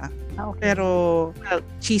sila. Okay. Pero,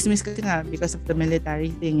 chismis kasi nga because of the military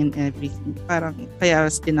thing and everything. Parang, kaya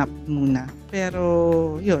stop muna.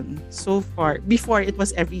 Pero, yun. So far, before it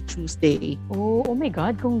was every Tuesday. Oh my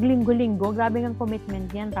God. Kung linggo-linggo, grabe ng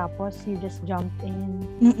commitment yan. Tapos, you just jumped in.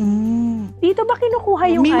 Dito ba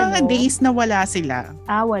kinukuha yung May mga days na wala sila.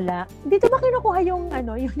 Wala. Dito ba kinukuha yung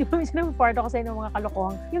yung di ba minsan report ako sa inyo mga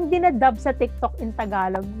kalokohang, yung dinadub sa TikTok in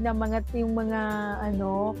Tagalog na yung mga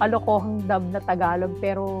kalokohang dub na Tagalog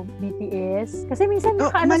pero BTS. Kasi minsan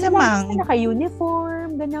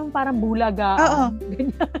naka-uniform, ganyan parang bulaga. Oo.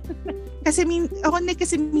 Ganyan. Kasi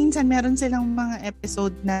minsan meron silang mga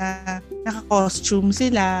episode na naka-costume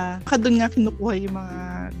sila. Doon nga kinukuha yung mga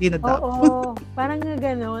dinadub. Oo, parang nga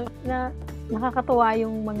gano'n na nakakatuwa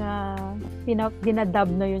yung mga dinadub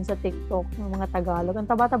na yun sa TikTok ng mga Tagalog. Ang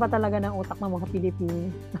taba-taba talaga ng utak ng mga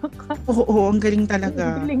Pilipino. Oo, ang galing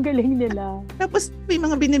talaga. Galing nila. Tapos may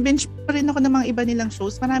mga binibinge pa rin ako ng mga iba nilang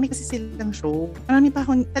shows. Marami kasi silang show. Marami pa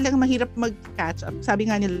akong talagang mahirap mag-catch up.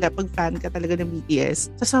 Sabi nga nila, pag fan ka talaga ng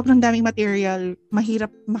BTS, sa sobrang daming material,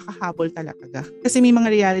 mahirap makahabol talaga. Kasi may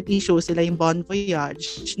mga reality shows sila, yung Bon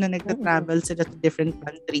Voyage, na nagta-travel sila to different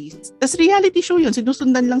countries. Tapos reality show yun,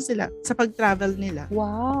 sinusundan lang sila sa pag-travel nila.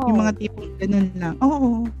 Wow! Yung mga tipong ganun lang.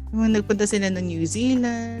 Oo. Yung nagpunta sila ng New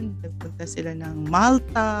Zealand, nagpunta sila ng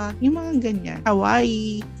Malta, yung mga ganyan.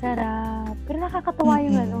 Hawaii. Sarap. Pero nakakatawa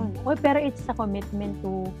yung ganun. Pero it's a commitment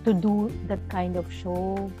to do that kind of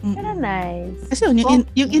show. Pero nice. Kasi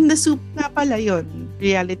yung In the Soup nga pala yun.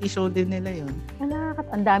 Reality show din nila yun.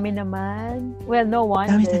 Ang dami naman. Well, no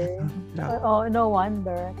wonder. No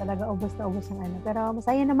wonder. Talaga ubos na ubos ang ano. Pero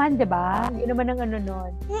masaya naman, di ba? Yun naman ang ano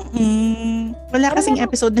nun. Wala kasing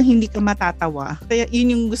episode na hindi ka matatawa. Kaya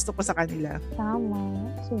yun yung gusto ko sa kanila. Tama.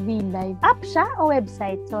 So, V-Live. App siya o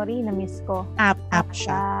website? Sorry, na-miss ko. App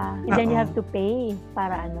siya. And then you have to pay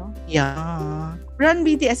para ano? Yeah. Run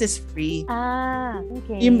BTS is free.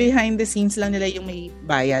 Okay. Yung behind the scenes lang nila yung may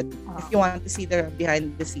bayad. If you want to see the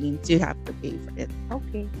behind the scenes, you have to pay for it.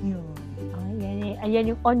 Okay. Yun.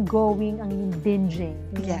 Ayan yung ongoing, ang yung binging.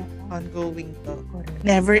 Yeah, ongoing to. Correct.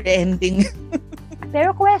 Never ending.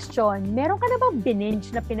 Pero question, meron ka na bang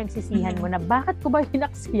binge na pinagsisihan mo na bakit ko ba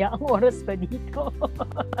hinaksiya ang oras ko dito?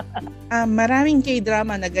 Maraming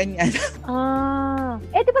K-drama na ganyan.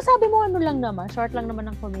 Di ba sabi mo ano lang naman, short lang naman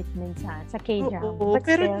ang commitment sa K-drama. Oo,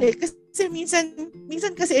 pero kasi minsan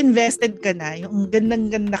kasi invested ka na, yung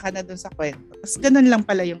gandang-ganda ka na dun sa kwento. Tapos ganun lang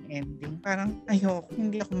pala yung ending. Parang, ayoko,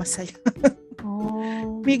 hindi ako masaya.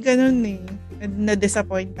 May ganun eh.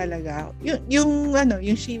 Na-disappoint talaga. Yung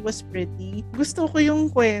She Was Pretty, gusto ko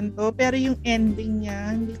yung kwento, pero yung ending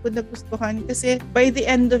niya, hindi ko nagustuhan kasi by the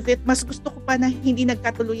end of it, mas gusto ko pa na hindi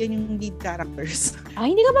nagkatuluyan yung lead characters.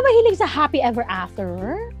 Hindi ka ba mahilig sa Happy Ever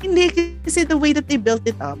After? Hindi, kasi the way that they built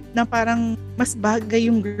it up, na parang mas bagay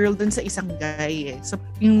yung girl dun sa isang guy eh. So,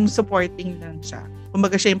 yung supporting lang siya.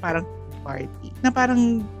 Kumbaga siya yung parang party. Na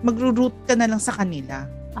parang magro-root ka na lang sa kanila.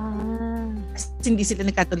 Hindi sila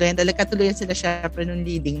nagkatuluyan. Nagkatuluyan sila syempre nung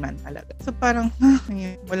leading man talaga. So parang,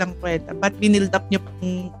 walang kwenta. Ba't binild up nyo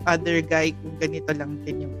pang other guy kung ganito lang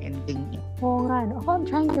din yung ending niya? Oo nga. I'm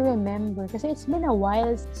trying to remember kasi it's been a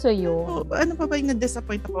while sa'yo. Ano pa ba yung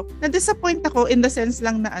na-disappoint ako? Na-disappoint ako in the sense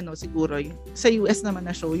lang na siguro, yung, sa US naman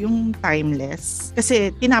na show, yung Timeless. Kasi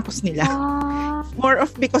tinapos nila. More of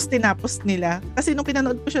because tinapos nila. Kasi nung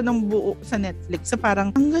pinanood ko siya ng buo sa Netflix, so parang,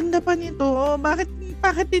 ang ganda pa nito. Bakit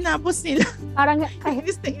tinapos nila? Parang,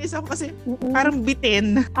 inis ako kasi parang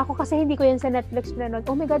bitin. Ako kasi hindi ko yan sa Netflix pinanood.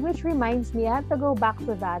 Oh my God, which reminds me, I have to go back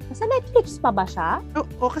to that. Sa Netflix pa ba siya?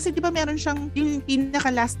 Oo, kasi di ba meron siyang, yung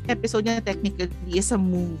pinaka-last episode niya technically is a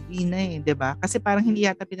movie na eh, di ba? Kasi parang hindi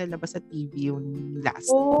yata pinalabas sa TV yung last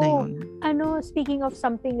na yun. Speaking of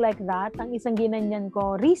something like that, ang isang ginanyan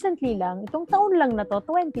ko, recently lang, itong taon lang na to,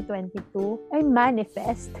 2022, ay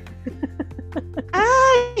Manifest.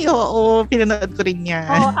 Ay, oo, pinanood ko rin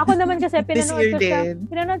yan. Ako naman kasi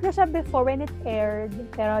pinanood ko siya before when it aired.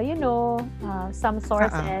 Pero some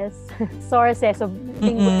sources, so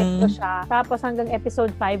bingulit ko siya. Tapos hanggang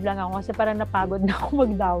episode 5 lang ako kasi parang napagod na ako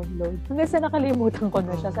mag-download. Hanggang sa nakalimutan ko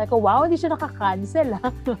na siya. Sabi ko, wow, hindi siya nakakancel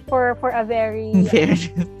for a very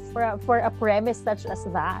for a premise such as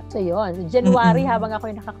that. So yun, January habang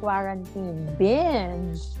ako'y naka-quarantine,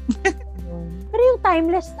 binge. Pero yung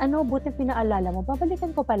Timeless, buti pinaalala mo,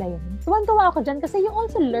 babalikan ko pala yun. Tuwan-tuwa ako dyan kasi you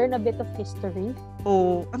also learn a bit of history.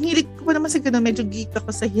 Ang hilig ko pa naman sa ganun, medyo geek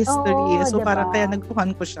ako sa history. So diba? Parang kaya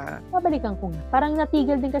nagpuhan ko siya. Babalikan ko nga. Parang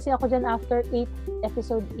natigil din kasi ako dyan after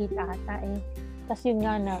episode 8 ata eh. Tapos yun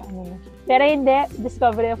nga na, Pero hindi,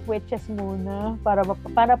 Discovery of Witches muna. Para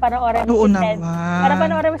panoorin mo si Ted. Para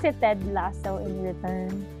panoorin mo si Ted Lasso in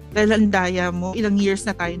return. Dahil ang daya mo, ilang years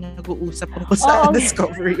na tayo na nag-uusap tungkol sa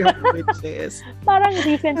Discovery of Witches. Parang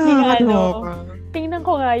recently tingnan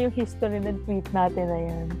ko nga yung history ng tweet natin na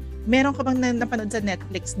yan. Meron ka bang napanood sa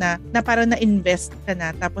Netflix na parang na-invest ka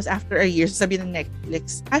na, tapos after a year, sabi ng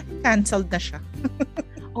Netflix, canceled na siya.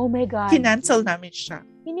 Oh my God. Kinancel namin siya.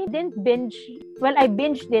 Hindi din binge well, I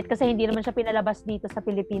binged it kasi hindi naman siya pinalabas dito sa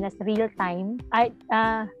Pilipinas real time.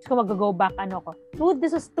 Kung mag-go back,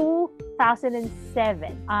 this was 2007.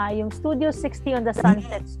 Yung Studio 60 on the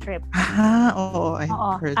Sunset Strip. Oo. I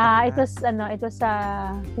heard that. It was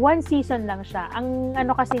one season lang siya. Ang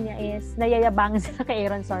kasi niya is, nayayabangan sila kay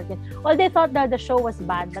Aaron Sorkin. Well, they thought that the show was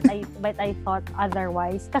bad, but I thought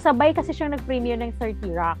otherwise. Kasabay kasi siyang nag-premiere ng 30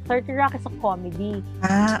 Rock. 30 Rock is a comedy.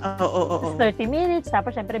 Oo. 30 minutes,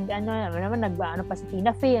 tapos syempre, pa si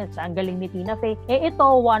Tina Fey, ang galing ni Tina Fey.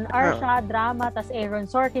 Ito, 1 hour siya, drama, tas Aaron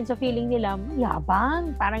Sorkin, so feeling nila,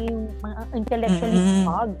 yabang, parang yung intellectually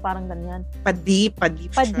smug, parang ganyan. Padip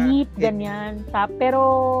siya. Ganyan. Pero,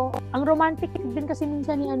 ang romantic din kasi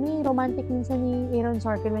minsan ni Aaron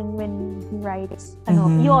Sorkin when he writes,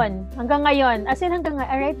 yun, hanggang ngayon, as in hanggang ngayon,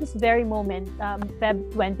 I write this very moment, Feb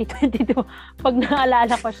 2022, pag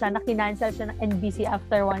naalala ko siya, na-cancel siya ng NBC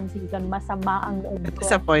after 1 season, masama ang loob ko.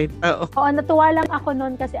 Sa point, oo. Oo, natuwa lang ako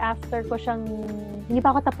noon kasi after ko siyang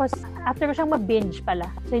ma-binge pala.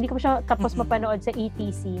 So, hindi ko siya tapos mapanood sa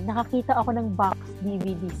ETC. Nakakita ako ng box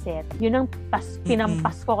DVD set. Yun ang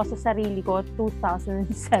pinampas ko sa sarili ko,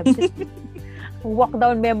 2007. Walk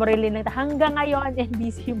down memory lane hanggang ngayon,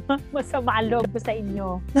 NBC, masama loob ko sa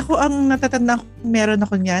inyo. Naku, ang natatanda ko, meron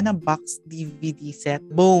ako niya ng box DVD set,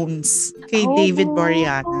 Bones, kay David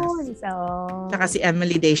Boreanaz. Tsaka si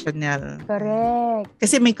Emily Deschanel. Correct.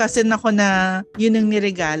 Kasi may cousin ako na yun ang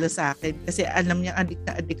niregalo sa akin. Kasi alam niya,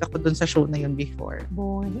 adik ako dun sa show na yun before.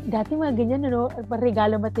 Bones. Dati mga ganyan,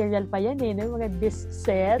 regalo material pa yan mga disc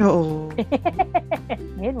set. Oo.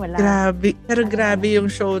 Ngayon, wala. Grabe. Pero grabe yung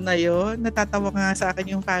show na yun. Natatawa nga sa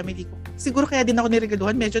akin yung family ko. Siguro kaya din ako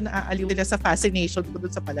niregaluhan, medyo naaaliw nila sa fascination ko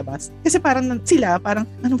dun sa palabas. Kasi parang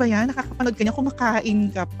ano ba yan? Nakakapanood ka niya, kumakain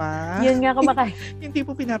ka pa. Yun nga, kumakain. Hindi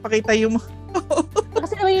po pinapakita yung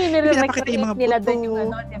kasi naman yung pinapakita yung mga nila buto. Doon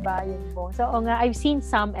yung diba? Yun po. So, I've seen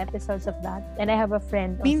some episodes of that and I have a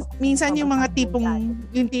friend. Minsan yung mga tipong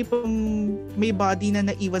may body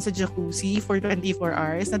na naiwan sa jacuzzi for 24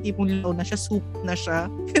 hours, na tipong low na siya, soup na siya.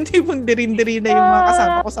 Yung tipong dirin-dirin na yung mga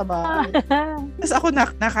kasama ko sa bahay. Tapos ako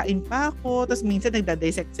nakain pa ako, tapos minsan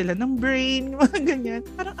nagda-dissect sila ng brain, mga ganyan.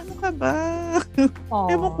 Parang ano ka ba?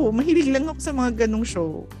 Ewan ko, mahilig lang ako sa mga ganong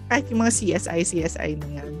show. Kahit yung mga CSI na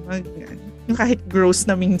yan. Mga ganyan. Yung kahit gross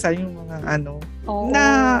na minsan yung mga na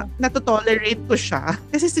natotolerate ko siya.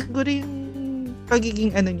 Kasi siguro yung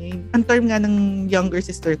pagiging niya, ang term nga ng younger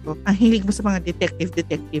sister ko, ang hilig mo sa mga detective.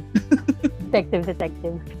 Detective.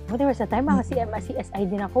 But there was a time, mga CSI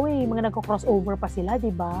din ako mga nagko-crossover pa sila,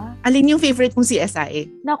 di ba? Alin yung favorite mong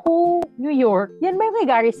CSI? Naku, New York. Yan ba yung kay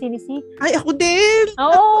Gary Sinise? Ay, ako din!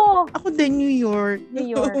 Oo! Ako din, New York.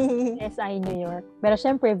 CSI New York. Pero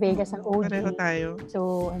syempre, Vegas ang OG. Pareho tayo.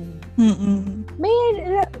 So, may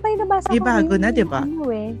nabasa ko. Bago na, di ba?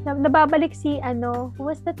 Nababalik si, who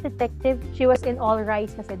was that detective? She was in All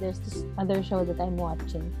Rise kasi there's this other show that I'm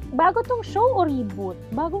watching. Bago tong show o reboot?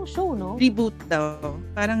 Bagong show, no? Reboot daw.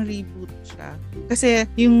 Parang reboot siya. Kasi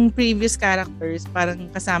yung previous characters, parang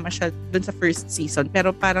kasama siya dun sa first season. Pero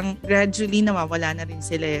parang gradually nawawala na rin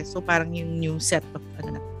sila. So parang yung new set of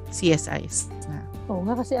CSIs na. Oo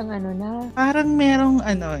nga kasi ang na. Parang meron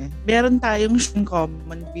tayong in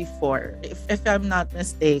common before. If I'm not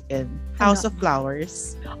mistaken. House of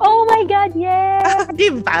Flowers. Oh my God, yes!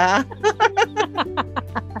 Diba?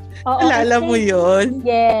 Alala mo yun?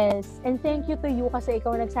 Yes. And thank you to you kasi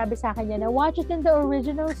ikaw nagsabi sa akin yan na watch it in the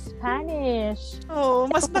original Spanish.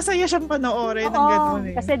 Mas masaya siyang panoorin ng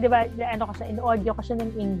ganun Kasi diba, in-audio ka siya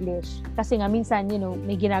ng English. Kasi nga, minsan,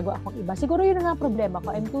 may ginagawa akong iba. Siguro yun ang problema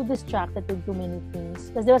ko. I'm too distracted with too many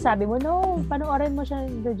things. Kasi diba sabi mo, panoorin mo siya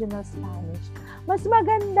in original Spanish. Mas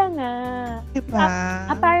maganda nga. Diba?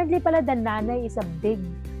 Apparently pala, the nanay is a big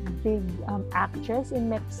actress in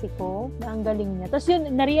Mexico na ang galing niya. Tapos yun,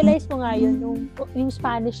 na-realize ko nga yun, yung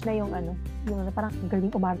Spanish na yung parang galing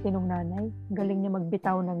umarte nung nanay. Galing niya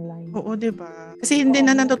magbitaw ng line. Oo, diba? Kasi hindi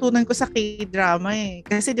na natutunan ko sa K-drama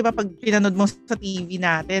Kasi diba pag pinanood mo sa TV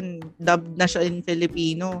natin, dubbed na siya in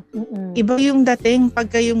Filipino. Iba yung dating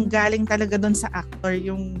pagka yung galing talaga doon sa actor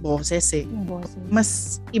yung boses Yung boses.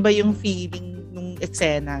 Mas iba yung feeling nung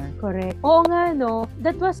eksena. Correct. Oo nga, no?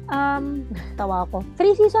 That was, tawa ko.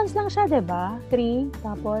 3 seasons lang siya, diba? 3.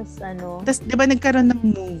 Tapos, Tapos, diba nagkaroon ng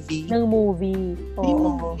movie?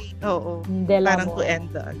 Oo. Oo. Parang to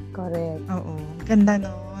end on. Correct. Oo. Ganda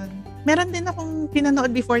nun. Meron din akong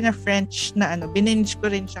pinanood before na French na bininge ko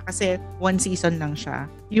rin siya kasi 1 season lang siya.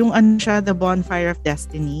 Yung siya, The Bonfire of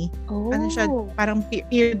Destiny. Oh. Siya, parang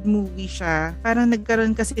period movie siya. Parang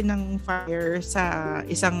nagkaroon kasi ng fire sa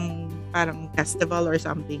isang parang festival or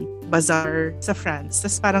something, bazaar sa France.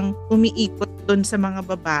 Tapos parang umiikot dun sa mga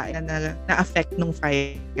babae na na-affect nung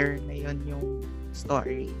fire na yun yung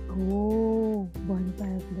story. Oh,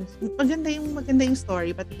 Bonfire Plus. Maganda yung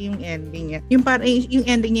story, pati yung ending niya. Yung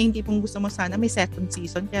ending niya, yung tipong gusto mo sana may second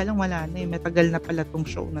season, kaya lang wala na eh. Matagal na pala tong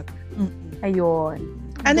show na to. Ayun.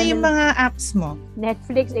 Ano yung mga apps mo?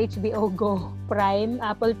 Netflix, HBO Go, Prime,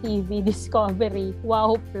 Apple TV, Discovery,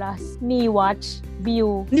 Wow Plus, MeWatch,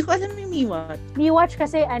 View. Hindi ko alam yung MeWatch. MeWatch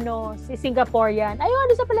kasi si Singaporean. Ayun,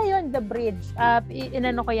 isa pala yun, The Bridge.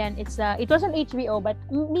 Inano ko yan, it was on HBO, but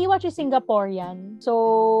MeWatch is Singaporean.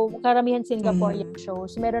 So, karamihan Singaporean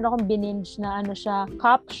shows. Meron akong bininge na siya,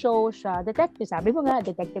 cop show siya, detective. Sabi mo nga,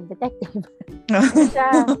 detective.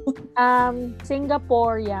 Siya,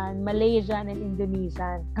 Singaporean, Malaysian, and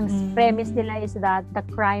Indonesian. Ang premise nila is that the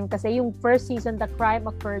crime, kasi yung first season, the crime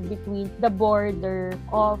occurred between the border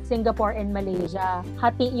of Singapore and Malaysia.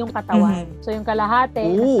 Hati yung katawan. So yung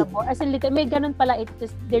kalahati, as in may ganun pala,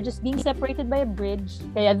 they're just being separated by a bridge.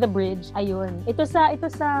 Kaya the bridge, ayun. Ito sa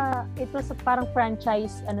parang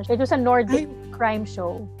franchise, ito sa Nordic crime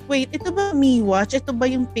show. Wait, ito ba MeWatch? Ito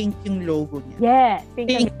ba yung pink yung logo niya? Yeah,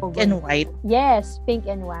 pink and white. Yes, pink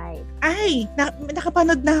and white. Ay,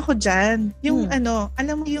 nakapanood na ako dyan. Yung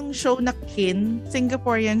alam mo yung show na Kin,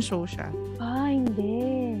 Singaporean show siya.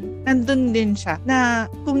 Hindi. Nandun din siya na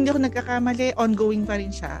kung hindi ako nagkakamali, ongoing pa rin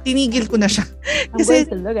siya. Tinigil ko na siya. Kasi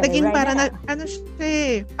naging para na,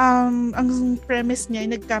 siya ang premise niya,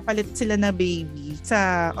 nagkapalit sila na baby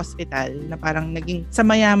sa ospital na parang naging sa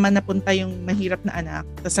mayaman na punta yung mahirap na anak,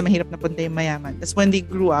 tapos sa mahirap na punta yung mayaman. Tapos when they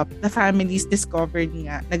grew up, the families discovered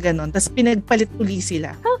nga na gano'n. Tapos pinagpalit uli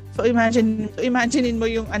sila. So imaginein mo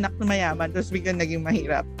yung anak na mayaman, tapos biglang naging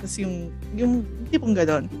mahirap. Tapos yung tipong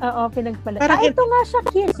gano'n. Oo, pinagpalit. Ito nga siya,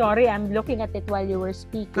 Kim. Sorry, I'm looking at it while you were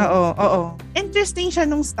speaking. Oo. Interesting siya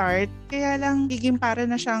nung start. Kaya lang, higing para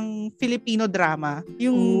na siyang Filipino drama.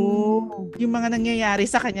 Yung mga nangyayari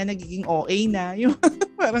sa kanya, nagiging OA na. Yung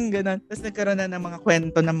parang gano'n. Tapos nagkaroon na ng mga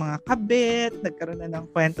kwento ng mga kabit, nagkaroon na ng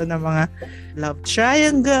kwento ng mga love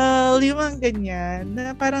triangle, yung mga ganyan.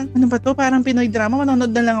 Na parang, ano ba to? Parang Pinoy drama.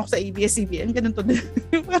 Manonood na lang ako sa ABS-CBN. Ganun to.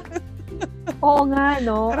 Oo nga,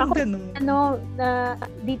 no? Parang ako,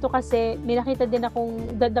 dito kasi, may nakita din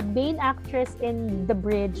akong, the main actress in The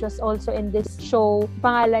Bridge was also in this show.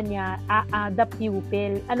 Pangalan niya, The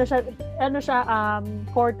Pupil. Ano siya,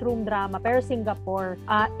 courtroom drama, pero Singapore.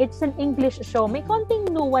 It's an English show. May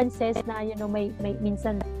konting nuances na, may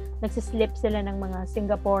minsan, nagsislip sila ng mga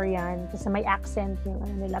Singaporean kasi may accent yung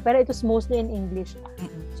nila. Pero it was mostly in English.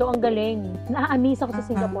 So, ang galing. Na-amaze ako sa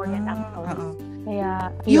Singaporean actors. Kaya,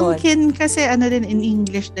 yung Kin kasi din in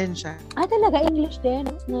English din siya. Talaga? English din?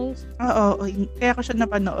 That's nice. Oo. Kaya ko siya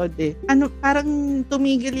napanood eh. Parang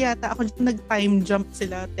tumigil yata ako, nag-time jump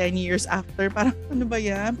sila 10 years after. Parang ano ba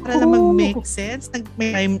yan? Para lang mag-make sense.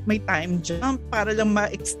 May time jump para lang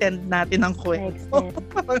ma-extend natin ang kwento.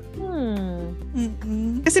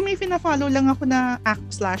 Kasi may fina-follow lang ako na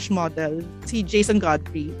act/model, si Jason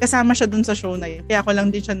Godfrey. Kasama siya dun sa show na yun. Kaya ako lang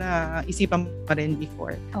din siya naisipan pa rin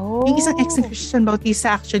before. Yung isang ex-Christian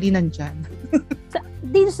Bautista actually nandyan.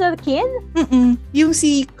 Dito sa Kin? Yung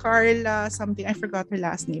si Carla something, I forgot her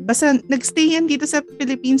last name. Basta nagstay yan dito sa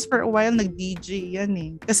Philippines for a while, nag-DJ yan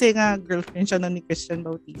eh. Kasi nga girlfriend siya ni Christian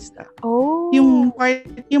Bautista.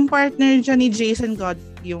 Yung partner dyan ni Jason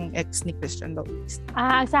Godfrey, yung ex ni Christian Bautista.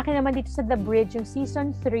 Sa akin naman dito sa The Bridge, yung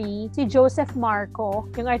season 3, si Joseph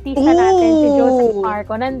Marco, yung artista natin, si Joseph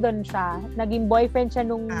Marco, nandun siya. Naging boyfriend siya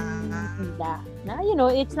nung bida. Na,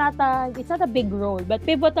 it's not a big role, but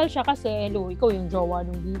pivotal siya kasi, ikaw yung jowa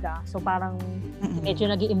nung bida. So, parang medyo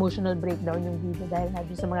naging emotional breakdown yung bida dahil nga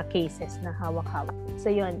sa mga cases na hawak-hawak. So,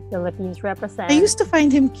 yun, Philippines represent. I used to find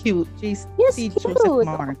him cute. Yes, cute. Joseph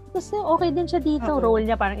Marco. Kasi okay din siya dito. Role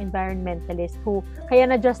niya parang environmentalist who, kaya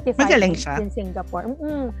na-justify in Singapore.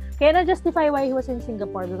 Kaya na-justify why he was in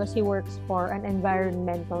Singapore because he works for an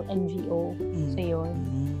environmental NGO. So, yun.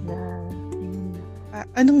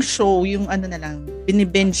 Anong show yung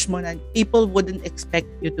binibinge mo na people wouldn't expect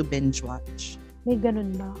you to binge watch? May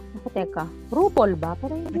ganun ba? Teka, RuPaul ba?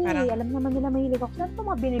 Pero hindi, alam naman nila mahilig ako. Saan ito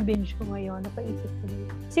mga binibinge ko ngayon? Napaisip ko.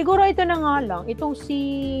 Siguro ito na nga lang. Itong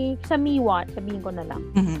sa MeWatch, sabihin ko na lang.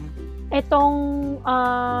 Itong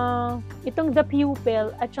The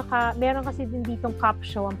Pupil at saka meron kasi din ditong cop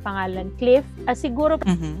show ang pangalan, Cliff. Siguro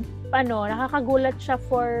nakakagulat siya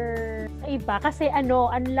for iba kasi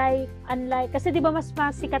unlike kasi 'di ba mas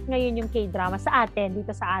masikat ngayon yung K-drama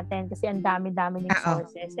dito sa atin kasi ang dami-dami ng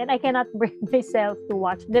sources and I cannot bring myself to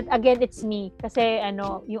watch that. Again, it's me kasi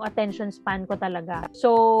yung attention span ko talaga.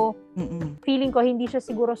 So Feeling ko hindi siya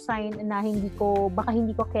siguro sign na baka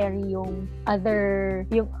hindi ko carry yung other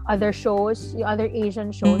shows, yung other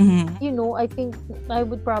Asian shows. I think I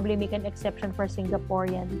would probably make an exception for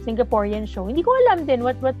Singaporean show. Hindi ko alam din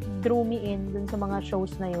what drew me in dun sa mga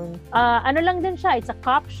shows na yun. Ano lang din siya, it's a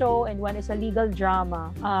cop show and one is a legal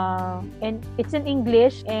drama. And it's in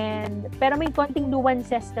English pero may konting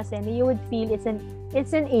nuances kasi na you would feel it's in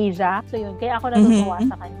Asia. So yun, kaya ako natutuwa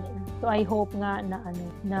sa kanya. So I hope nga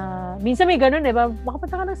na minsan may ganun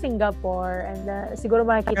makapunta ka ng Singapore and siguro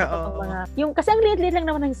makikita ko yung kasi ang liit-liit lang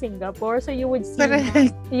naman ng Singapore, so you would see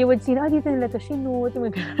dito nila to shoot,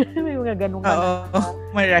 may mga ganun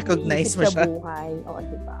may recognize mo siya. Buhay.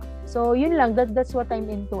 Diba? So yun lang, that's what I'm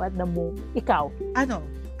into at the moment. Ikaw?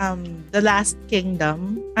 The Last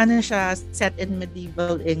Kingdom, siya set in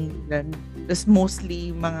medieval England. There's mostly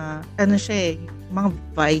mga mga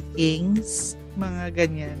Vikings, mga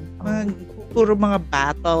ganyan. Puro mga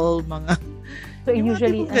battle, mga so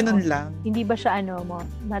usually ganun lang. Hindi ba siya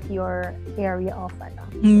not your area of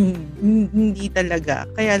hindi talaga.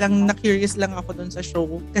 Kaya lang na-curious lang ako dun sa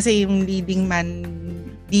show kasi yung leading man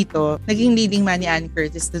dito, naging leading man ni Ann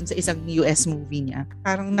Curtis dun sa isang US movie niya.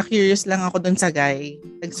 Parang na-curious lang ako dun sa guy.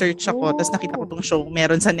 Nag-search ako, tapos nakita ko tong show,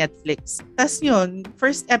 meron sa Netflix. Tapos yun,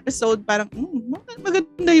 first episode, parang,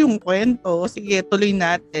 maganda yung kwento. Sige, tuloy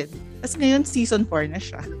natin. Tapos ngayon, season 4 na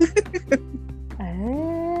siya.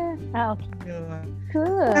 Okay. Diba?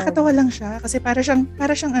 Cool. Nakakatawa lang siya kasi para siyang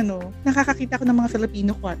nakakakita ko ng mga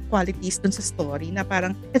Filipino qualities dun sa story na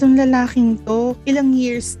parang itong lalaking to, ilang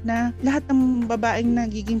years na lahat ng babaeng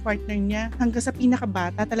nagiging partner niya hanggang sa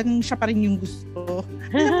pinakabata, talagang siya pa rin yung gusto.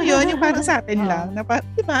 Alam mo yun, yung parang sa atin lang. Na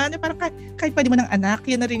diba? Na parang kahit pwede mo ng anak,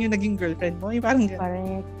 yan na rin yung naging girlfriend mo. Yung parang gano'n.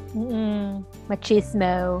 Correct.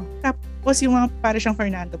 Machismo. Tapos yung mga para siyang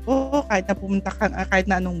Fernando po, kahit na pumunta ka, kahit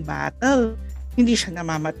na anong battle, hindi siya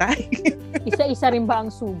namamatay. Isa-isa rin ba ang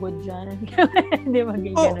sugod dyan? Hindi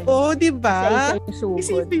magiging Oo, di ba? Isa-isa yung sugod.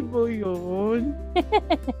 Isipin mo yun.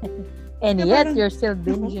 And yet, you're still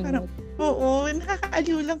binging it. Oo,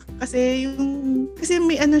 nakakaaliw lang kasi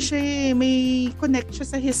may may connect siya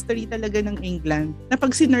sa history talaga ng England. Na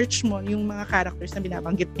pag sinearch mo yung mga characters na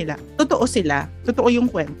binabanggit nila, totoo sila. Totoo yung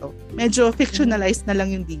kwento. Medyo fictionalized na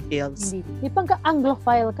lang yung details. Hindi pang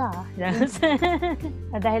Anglophile ka.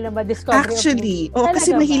 Dahil lang ba discovery Actually,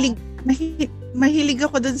 kasi mahilig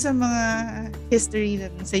ako dun sa mga history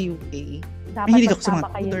sa UK. Mahilig ako sa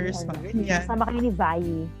mga tutors, mga ganyan. Sama kayo ni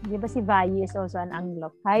Vi. Di ba si Vi is also an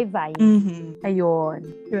Anglo? Hi, Vi. Ayun.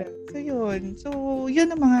 So, yun. So,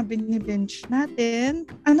 yun ang mga binibinge natin.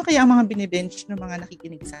 Ano kaya ang mga binibinge ng mga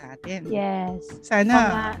nakikinig sa atin? Yes.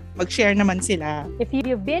 Sana mag-share naman sila. If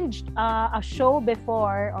you binged a show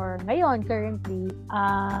before or ngayon, currently,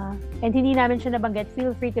 and hindi namin siya nabanggit,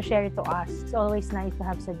 feel free to share it to us. It's always nice to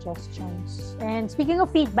have suggestions. And speaking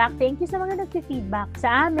of feedback, thank you sa mga nag-feedback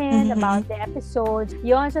sa amin about the episodes.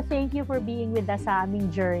 Yun, so thank you for being with us sa aming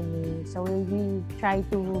journey. So we try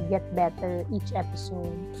to get better each episode.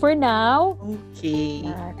 For now, okay.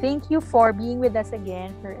 Thank you for being with us again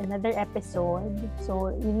for another episode. So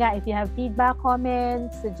yun nga, if you have feedback,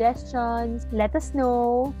 comments, suggestions, let us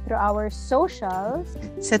know through our socials.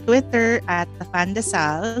 Sa Twitter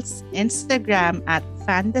 @Fandasals, Instagram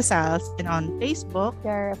 @Fandasals, and on Facebook,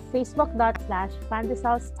 they're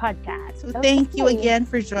facebook.com/Fandasalspodcast. So thank you again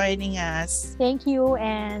for joining us. Thank you,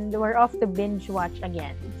 and we're off to binge watch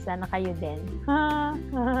again. Sana kayo din.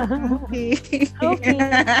 Okay.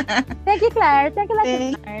 Thank you, Claire. Thank you,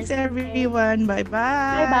 Thanks, everyone.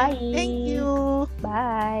 Bye-bye. Bye-bye. Thank you.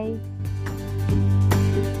 Bye.